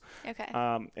sales. Okay.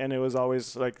 And it was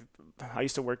always like, I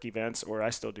used to work events, or I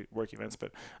still do work events,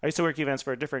 but I used to work events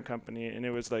for a different company, and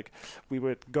it was like we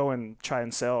would go and try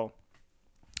and sell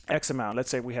X amount.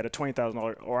 Let's say we had a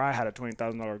 $20,000, or I had a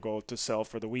 $20,000 goal to sell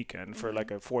for the weekend for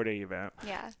like a 4-day event.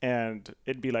 Yeah. And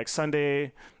it'd be like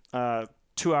Sunday,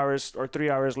 2 hours or 3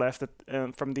 hours left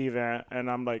from the event, and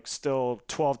I'm like still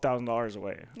 $12,000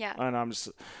 away. Yeah.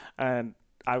 And and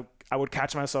I would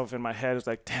catch myself in my head. It's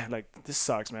like, damn, like this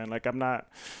sucks, man. Like I'm not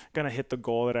gonna hit the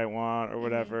goal that I want or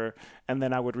whatever. And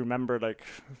then I would remember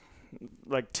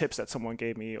like tips that someone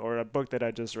gave me or a book that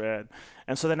I just read.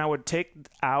 And so then I would take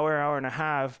hour and a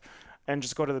half and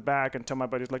just go to the back and tell my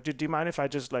buddies, like, dude, do you mind if I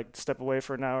just like step away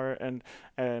for an hour? And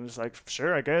it's like,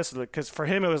 sure, I guess. Like, cause for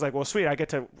him, it was like, well, sweet, I get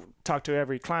to talk to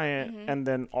every client and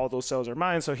then all those sales are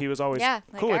mine. So he was always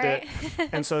cool with it.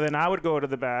 And so then I would go to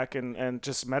the back and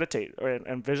just meditate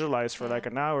and visualize for like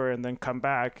an hour and then come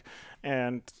back.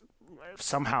 And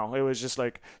somehow it was just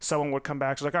like someone would come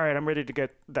back, she's like, all right, I'm ready to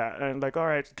get that, and like, all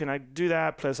right, can I do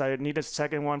that, plus I need a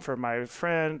second one for my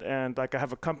friend, and like I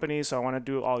have a company, so I want to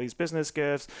do all these business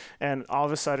gifts. And all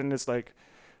of a sudden it's like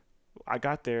I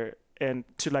got there, and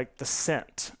to like the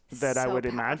scent that I would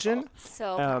imagine,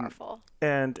 so powerful.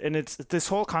 And it's this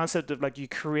whole concept of like you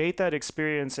create that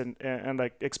experience and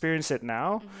like experience it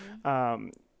now,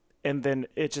 and then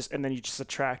you just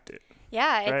attract it.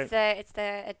 Yeah, it's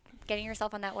the getting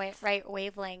yourself on that right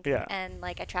wavelength and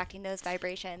like attracting those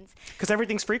vibrations. Because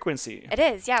everything's frequency. It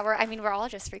is, yeah. We're all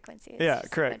just frequencies. Yeah,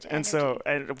 correct. And so,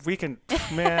 and we can,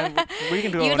 man, we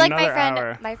can do you would another like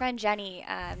hour. my friend Jenny,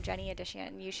 Jenny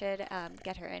Edition. You should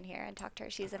get her in here and talk to her.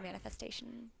 She's a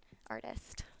manifestation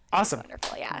artist. Awesome.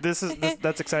 Wonderful, yeah.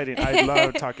 That's exciting. I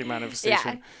love talking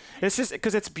manifestation. Yeah. It's just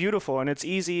because it's beautiful and it's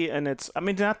easy, and I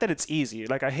mean, not that it's easy.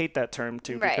 Like, I hate that term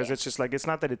too, because it's just like, it's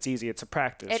not that it's easy, it's a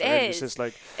practice. It right? is. It's just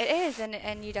like. It is,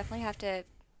 and you definitely have to,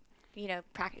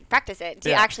 practice it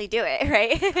to actually do it,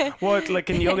 right? Well, like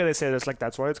in yoga, they say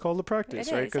that's why it's called a practice,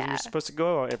 right? Because yeah. you're supposed to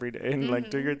go every day and like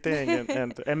do your thing,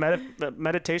 and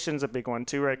meditation's a big one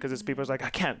too, right? Because it's people's like, I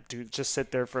can't just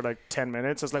sit there for like 10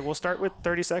 minutes. It's like, we'll start with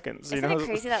 30 seconds. Isn't it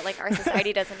crazy that like our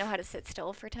society doesn't know how to sit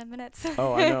still for 10 minutes?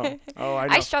 Oh, I know.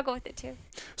 I struggle with it too.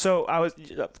 So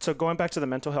going back to the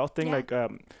mental health thing,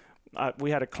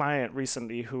 we had a client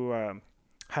recently who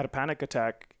had a panic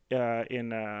attack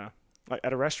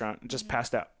at a restaurant and just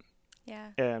passed out.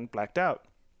 Yeah. And blacked out.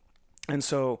 And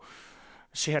so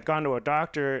she had gone to a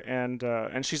doctor,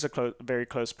 and she's a very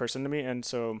close person to me. And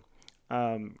so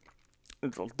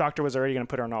the doctor was already going to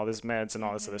put her on all these meds and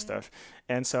all this other stuff.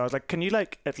 And so I was like, can you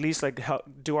like at least like help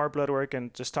do our blood work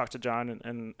and just talk to John?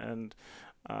 And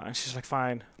she's like,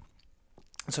 fine.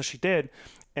 And so she did.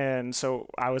 And so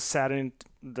I was sat into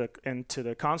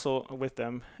the console with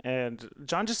them, and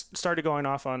John just started going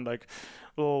off on like,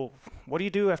 well, what do you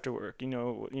do after work? You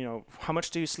know, how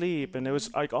much do you sleep? And it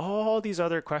was like all these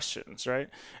other questions, right?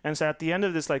 And so at the end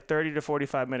of this like 30 to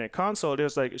 45 minute consult, it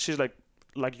was like, she's like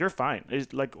you're fine.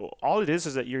 It's like all it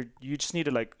is that you just need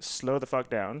to like slow the fuck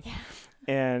down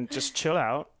and just chill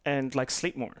out and like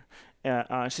sleep more.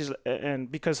 And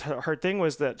because her thing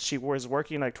was that she was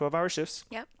working like 12-hour shifts.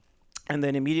 Yep. And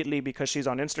then immediately, because she's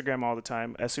on Instagram all the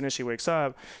time, as soon as she wakes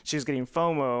up, she's getting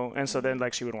FOMO. And so then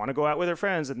like she would want to go out with her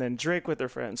friends and then drink with her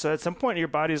friends. So at some point your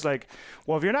body's like,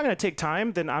 well, if you're not going to take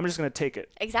time, then I'm just going to take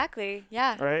it. Exactly.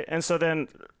 Yeah. Right. And so then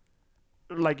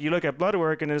like you look at blood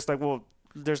work and it's like, well,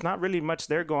 there's not really much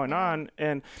there going on.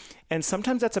 And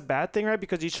sometimes that's a bad thing, right?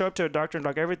 Because you show up to a doctor and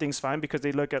like everything's fine because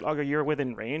they look at, okay, you're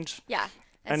within range. Yeah.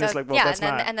 And so, it's like, well, that's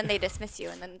not. And then they dismiss you,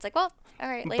 and then it's like, well, all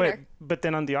right, later. But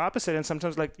then on the opposite, and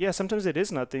sometimes sometimes it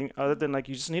is nothing other than like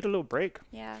you just need a little break.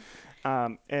 Yeah.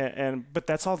 But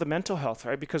that's all the mental health,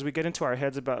 right? Because we get into our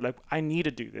heads about like, I need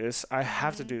to do this, I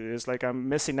have to do this, like I'm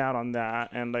missing out on that,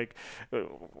 and like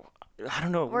I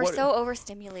don't know. We're so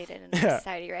overstimulated in our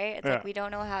society, right? It's like we don't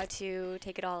know how to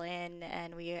take it all in,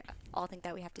 and we all think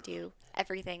that we have to do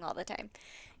everything all the time.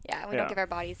 Yeah, we don't give our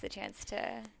bodies the chance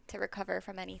to recover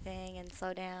from anything and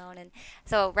slow down. And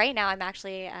so right now I'm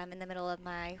actually in the middle of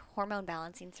my hormone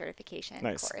balancing certification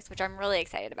course, which I'm really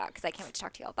excited about because I can't wait to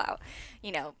talk to you all about,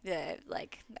 the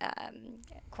like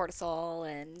cortisol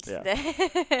and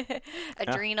the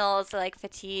adrenals, so, like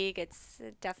fatigue. It's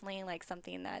definitely like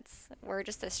something we're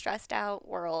just a stressed out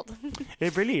world.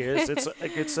 It really is. It's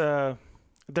like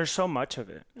there's so much of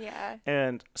it. Yeah.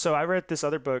 And so I read this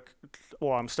other book,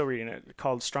 well, I'm still reading it,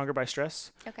 called Stronger by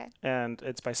Stress. Okay. And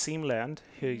it's by Siim Land.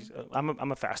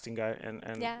 I'm a fasting guy,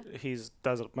 and he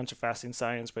does a bunch of fasting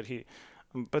science, but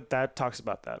But that talks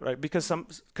about that, right? Because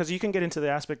you can get into the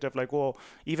aspect of like, well,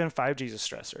 even 5G is a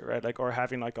stressor, right? Like, or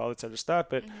having like all this other stuff,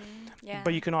 Yeah.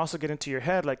 but you can also get into your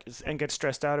head like and get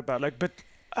stressed out about like, but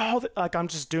like I'm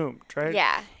just doomed, right?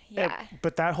 Yeah. Eh, Yeah.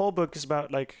 but that whole book is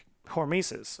about like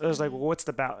hormesis. It was like, well, what's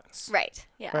the balance? Right.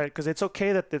 Yeah. Right, because it's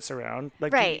okay that it's around.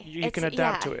 Like Right. you can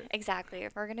adapt to it. Exactly.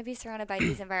 If we're gonna be surrounded by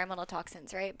these environmental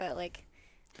toxins, right? But like,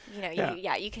 you know,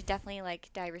 Yeah. you could definitely like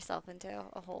dive yourself into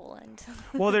a hole and.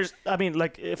 Well, I mean,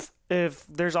 like if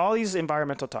there's all these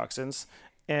environmental toxins,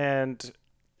 and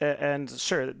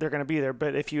sure they're gonna be there,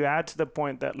 but if you add to the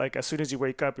point that like as soon as you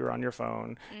wake up you're on your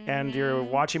phone and you're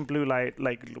watching blue light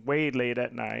like way late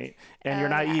at night and you're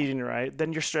not eating right,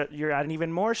 then you're adding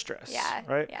even more stress. Yeah.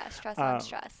 Right. Yeah. Stress on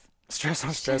stress. Stress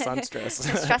on stress on stress.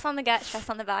 Stress on the gut, stress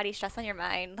on the body, stress on your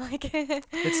mind. Like.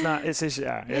 It's not. It's just,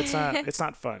 yeah. It's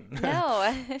not fun.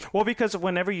 No. Well, because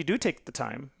whenever you do take the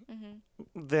time,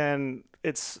 then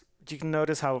you can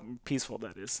notice how peaceful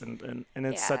that is, and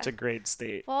it's such a great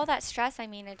state. Well, all that stress, I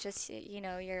mean, it just, you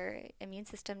know, your immune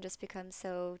system just becomes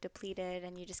so depleted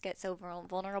and you just get so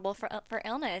vulnerable for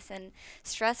illness. And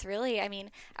stress really, I mean,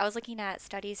 I was looking at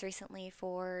studies recently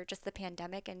for just the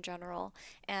pandemic in general,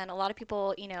 and a lot of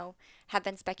people, you know, have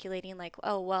been speculating like,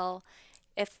 oh, well,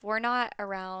 if we're not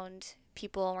around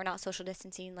people and we're not social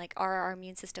distancing, like are our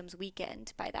immune systems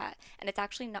weakened by that? And it's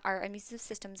actually not, our immune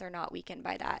systems are not weakened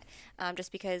by that,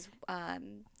 just because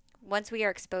once we are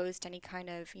exposed to any kind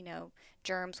of, you know,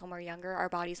 germs when we're younger, our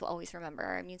bodies will always remember.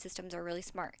 Our immune systems are really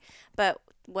smart. But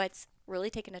what's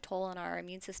really taken a toll on our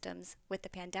immune systems with the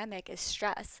pandemic is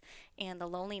stress and the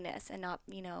loneliness and not,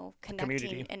 you know, connecting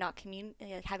Community. and not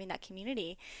having that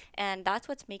community. And that's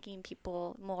what's making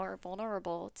people more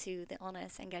vulnerable to the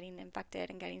illness and getting infected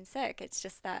and getting sick. It's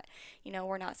just that, you know,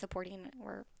 we're not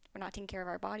taking care of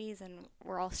our bodies and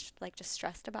we're all like just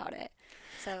stressed about it.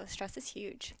 So stress is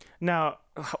huge. Now,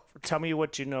 tell me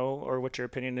what you know or what your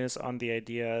opinion is on the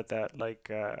idea that like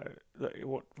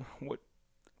what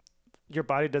your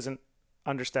body doesn't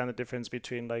understand the difference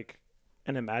between like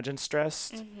an imagined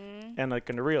stress and like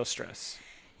a real stress.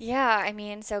 Yeah, I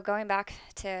mean, so going back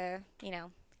to, you know,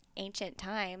 ancient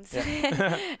times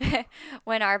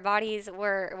when our bodies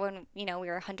were, when, you know, we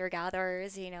were hunter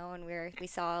gatherers, you know, and we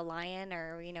saw a lion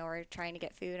or, you know, we're trying to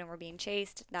get food and we're being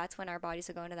chased, that's when our bodies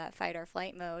would go into that fight or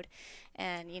flight mode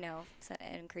and, you know,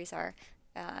 increase our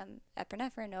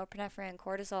epinephrine, norepinephrine,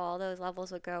 cortisol, all those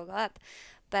levels would go up.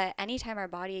 But anytime our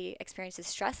body experiences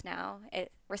stress now,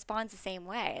 it responds the same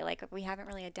way. Like we haven't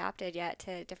really adapted yet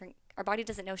to different, our body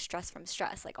doesn't know stress from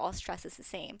stress. Like all stress is the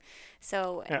same.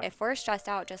 So if we're stressed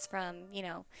out just from, you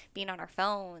know, being on our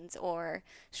phones or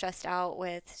stressed out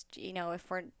with, you know, if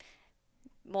we're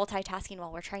multitasking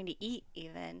while we're trying to eat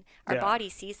even, our body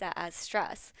sees that as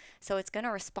stress. So it's going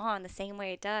to respond the same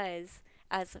way it does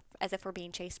as if we're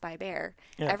being chased by a bear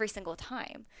every single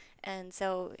time. And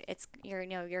so it's, you're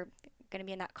going to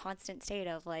be in that constant state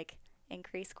of like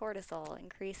increased cortisol,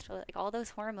 increased like all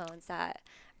those hormones that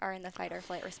are in the fight or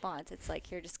flight response. It's like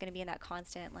you're just going to be in that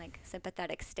constant like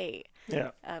sympathetic state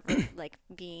of like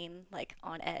being like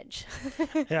on edge.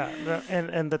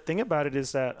 And the thing about it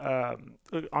is that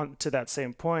on to that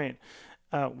same point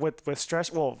with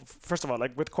stress, well, first of all,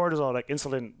 like with cortisol, like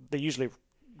insulin, they usually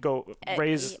go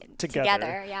raise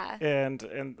together,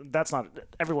 and that's not,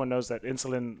 everyone knows that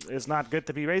insulin is not good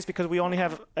to be raised because we only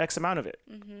have X amount of it.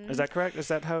 Is that correct? Is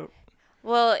that how?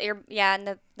 Well,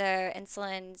 and the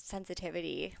insulin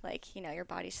sensitivity, like, you know, your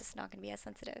body's just not going to be as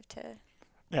sensitive to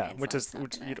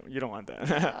which you don't want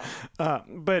that.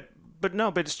 But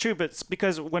it's true. But it's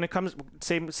because when it comes,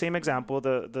 same example,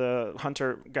 the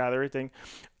hunter gatherer thing,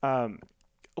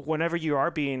 whenever you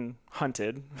are being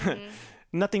hunted,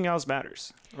 nothing else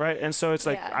matters, right? And so it's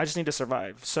like, I just need to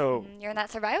survive. So you're in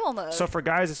that survival mode. So for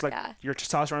guys, it's like your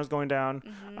testosterone is going down.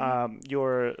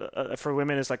 Your for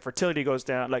women, it's like fertility goes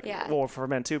down. Like, well, for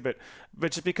men too, but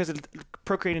just because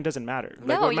procreating doesn't matter. Like,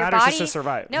 no, what your matters body, is to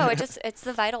survive. No, it's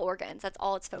the vital organs. That's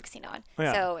all it's focusing on.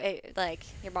 So it, like,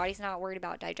 your body's not worried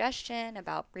about digestion,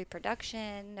 about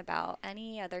reproduction, about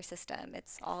any other system.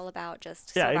 It's all about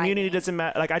just surviving. Immunity doesn't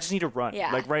matter. Like, I just need to run.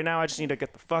 Like right now, I just need to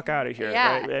get the fuck out of here,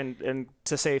 right? And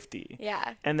to safety.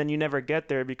 And then you never get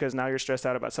there because now you're stressed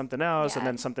out about something else and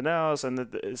then something else, and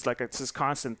it's like it's this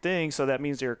constant thing. So that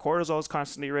means your cortisol is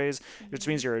constantly raised, which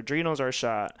means your adrenals are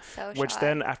shot,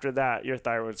 then after that your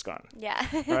thyroid's gone.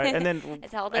 Right. And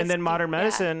then modern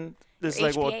medicine is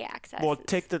like, well,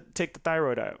 take the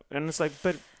thyroid out, and it's like,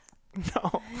 but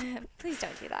no. Please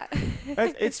don't do that.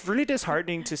 It's really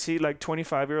disheartening to see like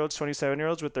 25-year-olds,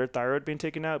 27-year-olds with their thyroid being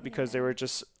taken out because they were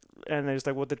just, and it's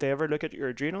like, well, did they ever look at your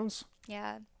adrenals?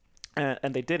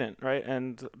 and they didn't, right?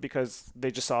 And because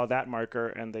they just saw that marker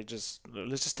and they just,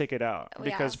 let's just take it out. Oh,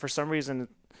 Because yeah. for some reason,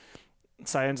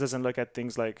 science doesn't look at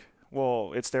things like,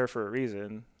 well, it's there for a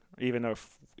reason, even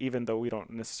though we don't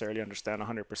necessarily understand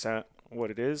 100%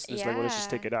 what it is. It's like, well, let's just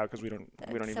take Yeah. it out because we don't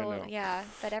even know Yeah,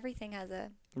 but everything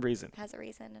reason. has a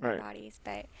reason in our Right. bodies.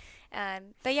 But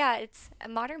yeah, it's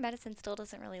modern medicine still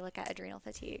doesn't really look at adrenal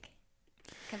fatigue.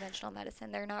 Conventional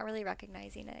medicine, they're not really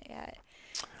recognizing it yet.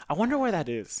 I wonder where that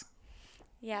is.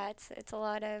 Yeah, it's a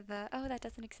lot of oh, that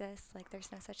doesn't exist. Like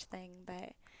there's no such thing.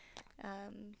 But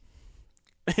um,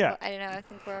 Yeah. well, I don't know. I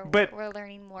think But we're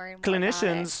learning more and more about it.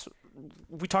 Clinicians,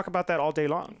 we talk about that all day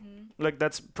long. Hmm. Like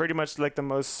that's pretty much like the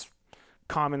most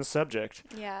common subject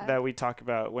Yeah. that we talk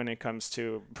about when it comes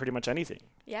to pretty much anything,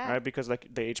 Yeah. right? Because like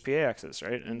the HPA axis,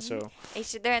 right? And Hmm. so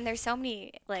There's so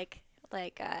many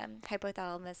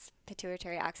hypothalamus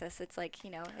pituitary axis. It's like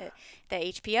the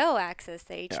HPO axis,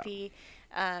 the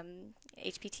yeah,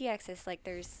 HPT axis. Like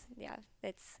it's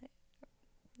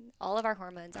all of our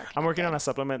hormones are I'm working on connected. a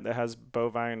supplement that has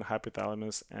bovine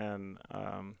hypothalamus and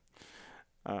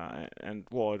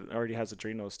well, it already has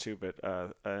adrenals too, but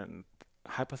and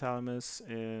hypothalamus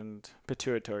and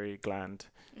pituitary gland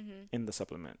Hmm. in the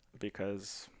supplement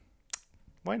because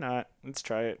why not? Let's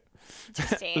try it.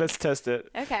 Interesting. Let's test it.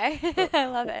 Okay. I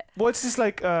love it. Well, it's just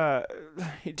like,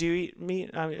 do you eat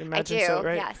meat? I imagine I do. so,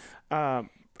 right? Yes. Um,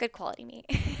 Good quality meat.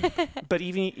 but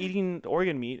even eating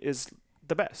organ meat is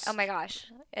the best. Oh my gosh.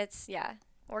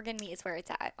 Organ meat is where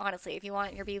it's at. Honestly, if you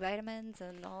want your B vitamins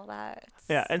and all that.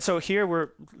 Yeah, and so here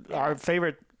Yeah. our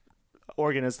favorite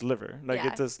organ is the liver. Like Yeah.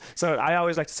 it's this. So I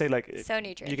always like to say like So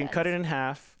nutrient you can cut it dense. in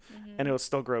half Mhm. and it'll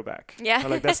still grow back. Yeah. Or,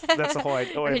 like that's the whole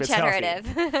idea. Or if it's healthy.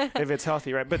 Regenerative. If it's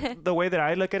healthy, right? But the way that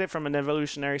I look at it from an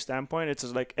evolutionary standpoint, it's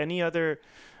just like any other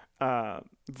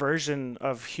version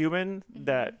of human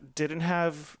that didn't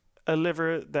have a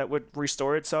liver that would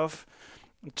restore itself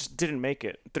just didn't make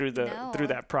it through No.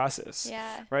 that process.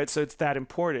 Yeah. Right? So it's that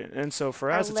important. And so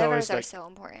for Our us it's livers always are like so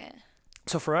important.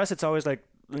 so for us it's always like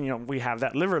we have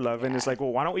that liver love and it's Yeah. like,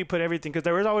 well, why don't we put everything, because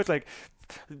there was always like,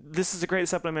 this is a great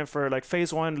supplement for like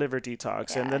phase 1 liver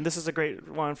detox, and Yeah. then this is a great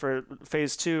one for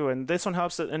phase 2, and this one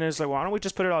helps it, and it's like, why don't we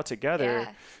just put it all together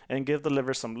Yeah. and give the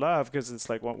liver some love, because it's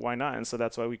like, well, why not? And so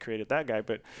that's why we created that guy.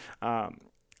 But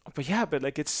yeah, but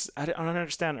like I don't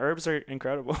understand, herbs are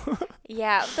incredible.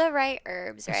 Yeah, the right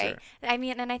herbs, Sure. right? I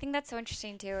mean, and I think that's so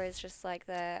interesting too, is just like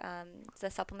the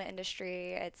supplement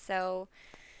industry. It's so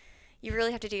you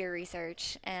really have to do your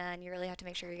research and you really have to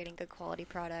make sure you're getting good quality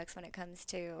products when it comes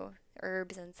to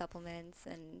herbs and supplements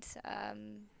and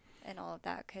all of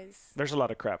that, because There's a lot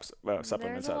of crap supplements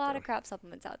there's a out lot there. of crap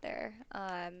supplements out there.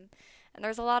 And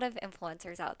there's a lot of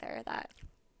influencers out there that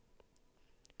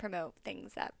promote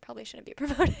things that probably shouldn't be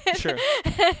promoted. Sure.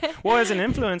 Well, as an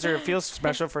influencer, it feels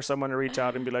special for someone to reach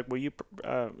out and be like, "Will you,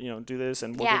 do this,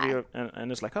 and we'll give Yeah. you,"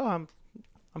 and it's like, "Oh,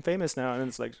 I'm famous now," and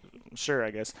it's like, "Sure,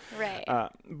 I guess." Right.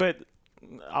 But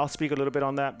I'll speak a little bit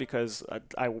on that because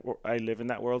I live in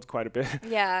that world quite a bit.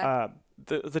 Yeah.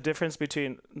 The difference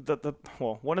between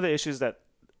one of the issues that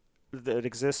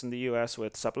exists in the U.S.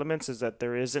 with supplements is that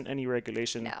there isn't any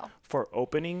regulation No. for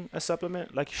opening a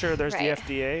supplement. Like, sure, there's Right. the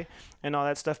FDA and all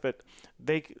that stuff, but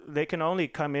they can only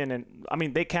come in and, I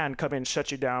mean, they can come in and shut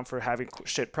you down for having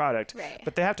shit product, Right.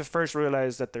 but they have to first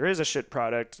realize that there is a shit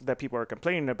product that people are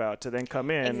complaining about to then come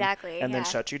in Exactly, and then yeah.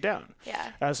 shut you down.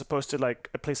 Yeah. As opposed to like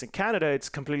a place in Canada, it's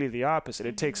completely the opposite.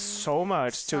 It takes so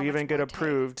much So to much even get more tight.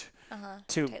 approved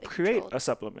to Tightly create controlled. a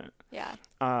supplement. Yeah.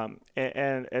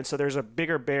 And so there's a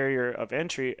bigger barrier of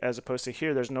entry, as opposed to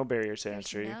here, there's no barrier to There's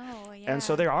entry. no, yeah. And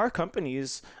so there are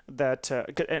companies that,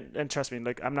 and trust me,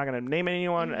 like I'm not gonna name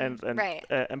anyone, Right.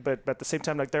 but at the same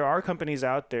time, like there are companies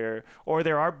out there, or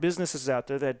there are businesses out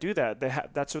there that do that.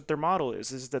 That's what their model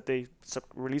is that they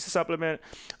release a supplement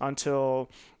until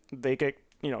they get,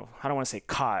 I don't want to say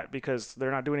caught, because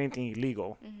they're not doing anything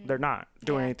illegal. They're not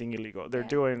doing Yeah. anything illegal. They're Yeah.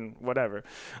 doing whatever.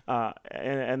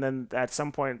 And then at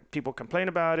some point people complain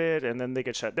about it, and then they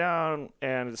get shut down,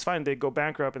 and it's fine. They go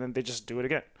bankrupt, and then they just do it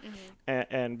again.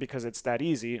 And because it's that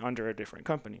easy under a different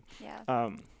company. Yeah.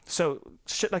 So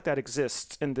shit like that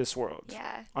exists in this world.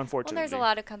 Yeah. Well, Unfortunately. there's a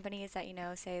lot of companies that,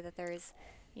 say that there's,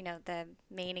 the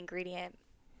main ingredient,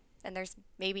 and there's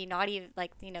maybe not even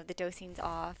like, the dosing's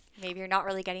off. Maybe you're not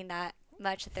really getting that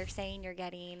much that they're saying you're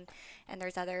getting, and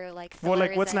there's other like Well, like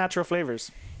fillers what's and- natural flavors?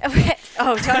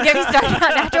 Oh, don't get me started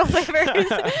on natural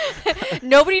flavors.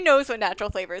 Nobody knows what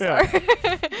natural flavors Yeah.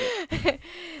 are.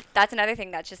 That's another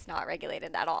thing that's just not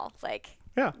regulated at all. Like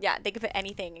Yeah. Yeah, they could put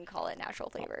anything and call it natural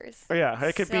flavors. Oh, yeah,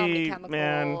 it could So many be,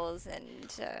 man. chemicals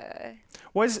and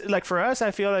Was like for us,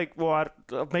 I feel like, well,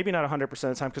 maybe not 100% of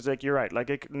the time, because like you're right,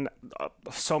 like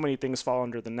so many things fall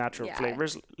under the natural Yeah.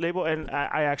 flavors label, and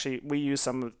I actually we use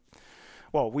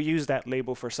we use that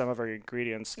label for some of our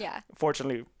ingredients. yeah.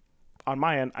 Fortunately, on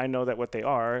my end, I know that what they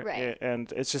are, Right.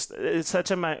 and it's such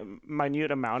a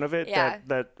minute amount of it Yeah.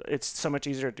 that it's so much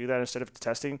easier to do that instead of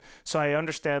testing. So I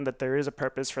understand that there is a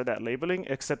purpose for that labeling,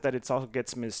 except that it also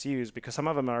gets misused because some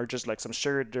of them are just like some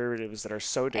sugar derivatives that are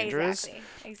so dangerous.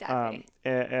 Exactly.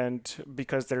 And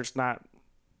because there's not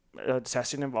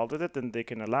testing involved with it, then they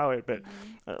can allow it. But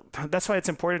that's why it's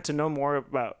important to know more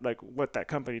about like what that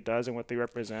company does and what they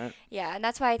represent. Yeah, and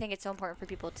that's why I think it's so important for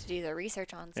people to do their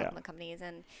research on Yeah. supplement companies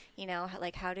and,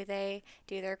 like how do they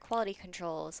do their quality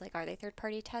controls? Like, are they third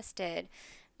party tested?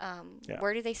 Yeah.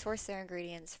 Where do they source their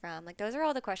ingredients from? Like, those are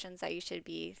all the questions that you should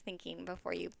be thinking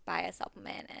before you buy a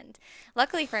supplement. And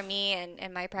luckily for me and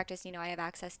in my practice, I have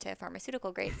access to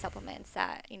pharmaceutical grade supplements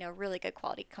that, really good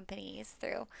quality companies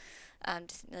through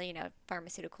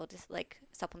pharmaceutical like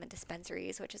supplement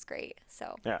dispensaries, which is great.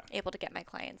 So Yeah. able to get my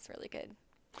clients really good.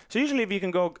 So usually if you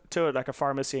can go to like a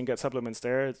pharmacy and get supplements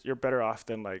there, you're better off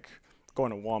than like going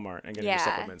to Walmart and getting your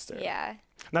supplements there. Yeah.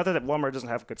 Not that Walmart doesn't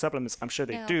have good supplements. I'm sure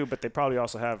they No. do, but they probably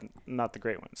also have not the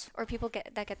great ones. Or people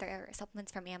get their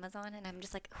supplements from Amazon, and I'm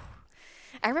just like,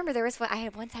 I remember there was I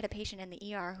had once had a patient in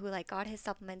the ER who like got his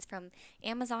supplements from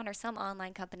Amazon or some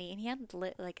online company, and he had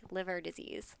like liver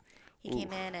disease. He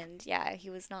came in and he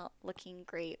was not looking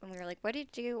great, and we were like, "What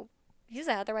did you?" He's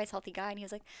an otherwise healthy guy, and he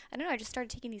was like, "I don't know. I just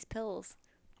started taking these pills."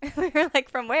 We were like,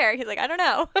 "From where?" He's like, "I don't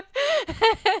know."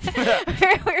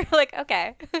 We were like,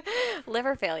 "Okay,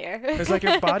 liver failure." It's like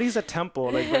your body's a temple.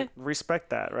 Like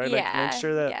respect that, right? Like make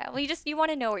sure that. Yeah. Well, you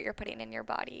want to know what you're putting in your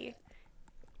body.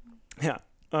 Yeah.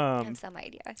 Have some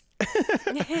idea.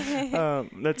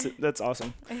 That's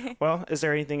awesome. Well, is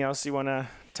there anything else you want to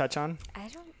touch on? I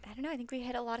don't know. I think we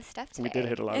hit a lot of stuff today. We did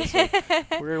hit a lot of stuff.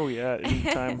 Where are we at in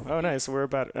time? Oh, nice. We're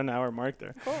about an hour mark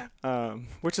there. Cool.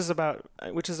 Which is about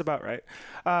right.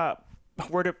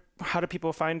 How do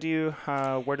people find you?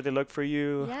 Where do they look for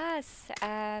you? Yes.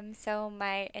 So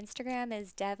my Instagram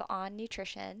is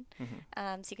devonnutrition.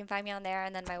 So you can find me on there,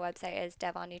 and then my website is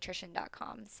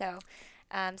devonnutrition.com. So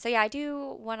I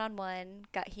do one-on-one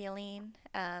gut healing,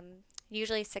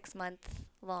 usually 6-month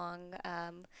long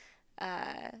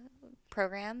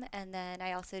program, and then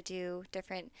I also do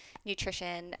different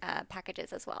nutrition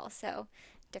packages as well. So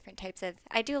different types of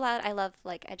I do a lot. I love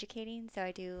like educating, so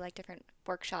I do like different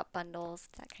workshop bundles,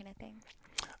 that kind of thing.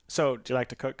 So do you like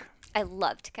to cook? I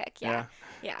love to cook. Yeah.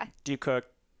 Do you cook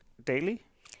daily?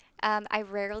 I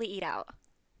rarely eat out.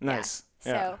 Nice.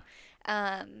 Yeah.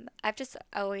 So I've just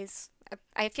always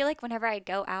I feel like whenever I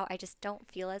go out, I just don't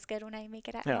feel as good when I make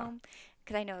it at home.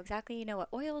 Because I know exactly, what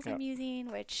oils I'm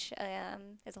using, which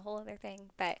is a whole other thing.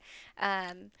 But,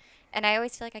 and I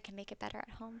always feel like I can make it better at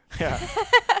home. Yeah.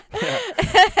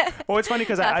 Well, it's funny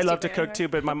because I love to cook too.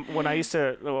 But when I used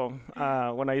to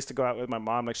go out with my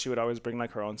mom, like she would always bring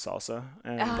like her own salsa,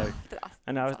 and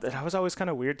that was always kind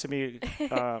of weird to me.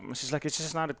 She's like, it's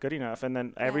just not good enough. And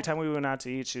then every time we went out to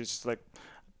eat, she was just like,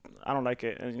 I don't like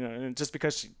it, and just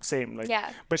because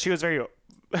but she was very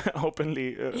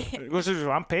openly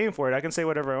I'm paying for it, I can say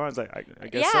whatever I want. It's like I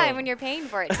guess so. When you're paying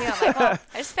for it too, I'm like, well,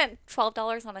 I just spent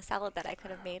 $12 on a salad that I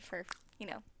could have made for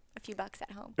a few bucks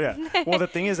at home. Well, the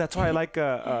thing is, that's why I like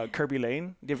Kirby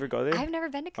Lane. Do you ever go there? I've never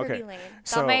been to Kirby Lane.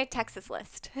 It's So- on my Texas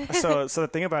list. so the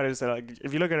thing about it is that like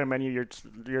if you look at a menu,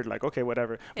 you're like, okay,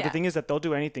 whatever. But the thing is that they'll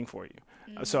do anything for you.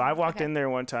 So I walked in there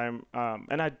one time,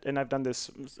 and I've done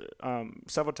this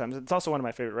several times. It's also one of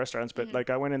my favorite restaurants. But like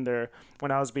I went in there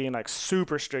when I was being like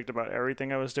super strict about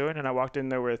everything I was doing, and I walked in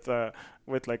there with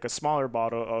like a smaller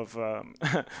bottle of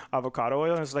avocado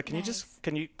oil, and I was like,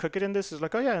 can you cook it in this? He's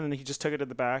like, oh yeah, and then he just took it to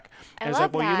the back. And it's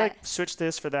like, well, you like switch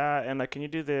this for that, and like, can you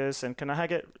do this, and can I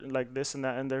get like this and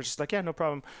that? And they're just like, yeah, no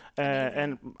problem.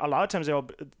 And a lot of times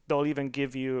they'll even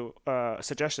give you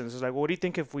suggestions. It's like, well, what do you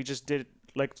think if we just did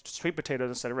like sweet potatoes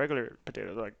instead of regular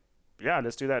potatoes? Like, yeah,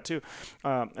 let's do that too.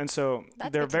 And so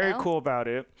they're very cool about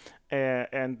it,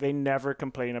 and they never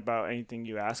complain about anything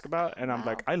you ask about. And I'm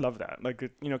like, I love that,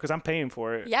 like, because I'm paying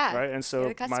for it, right? And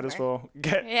so might as well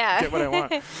get what I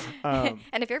want.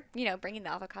 And if you're bringing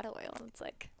the avocado oil, it's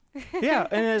like Yeah,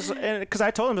 and because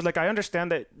I told him, like, I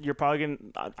understand that you're probably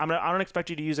gonna. I don't expect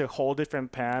you to use a whole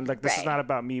different pan. Like, this is Right. not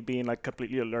about me being like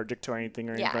completely allergic to anything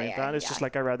or anything like that. It's just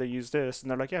like I'd rather use this, and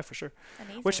they're like, yeah, for sure,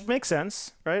 Amazing. which makes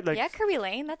sense, right? Like, yeah, Kirby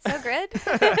Lane. That's so good.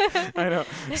 I know.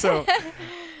 So,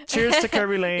 cheers to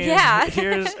Kirby Lane. Yeah.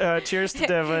 Cheers to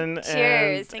Devin.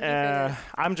 Cheers. And, Thank you for this.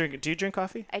 I'm drinking. Do you drink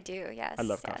coffee? I do, yes. I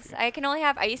love yes.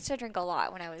 coffee. I used to drink a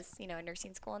lot when I was, in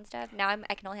nursing school and stuff. Now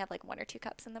I can only have like 1 or 2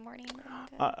 cups in the morning.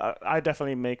 I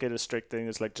definitely make it a strict thing.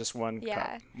 It's like just one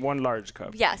Yeah. cup, one large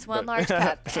cup. Yes, one But- large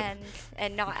cup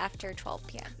and not after 12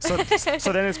 p.m.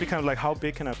 So then it's become like, how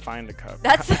big can I find a cup?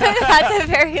 That's that's a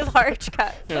very large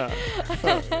cup. Yeah.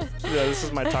 Yeah, this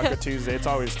is my Taco Tuesday. It's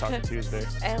always Taco Tuesday.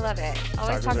 I love it.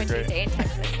 Always Tacos are Taco great. Tuesday in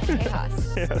Texas.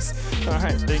 Chaos. Yes. All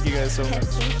right. Thank you guys so much.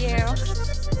 Thank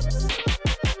you.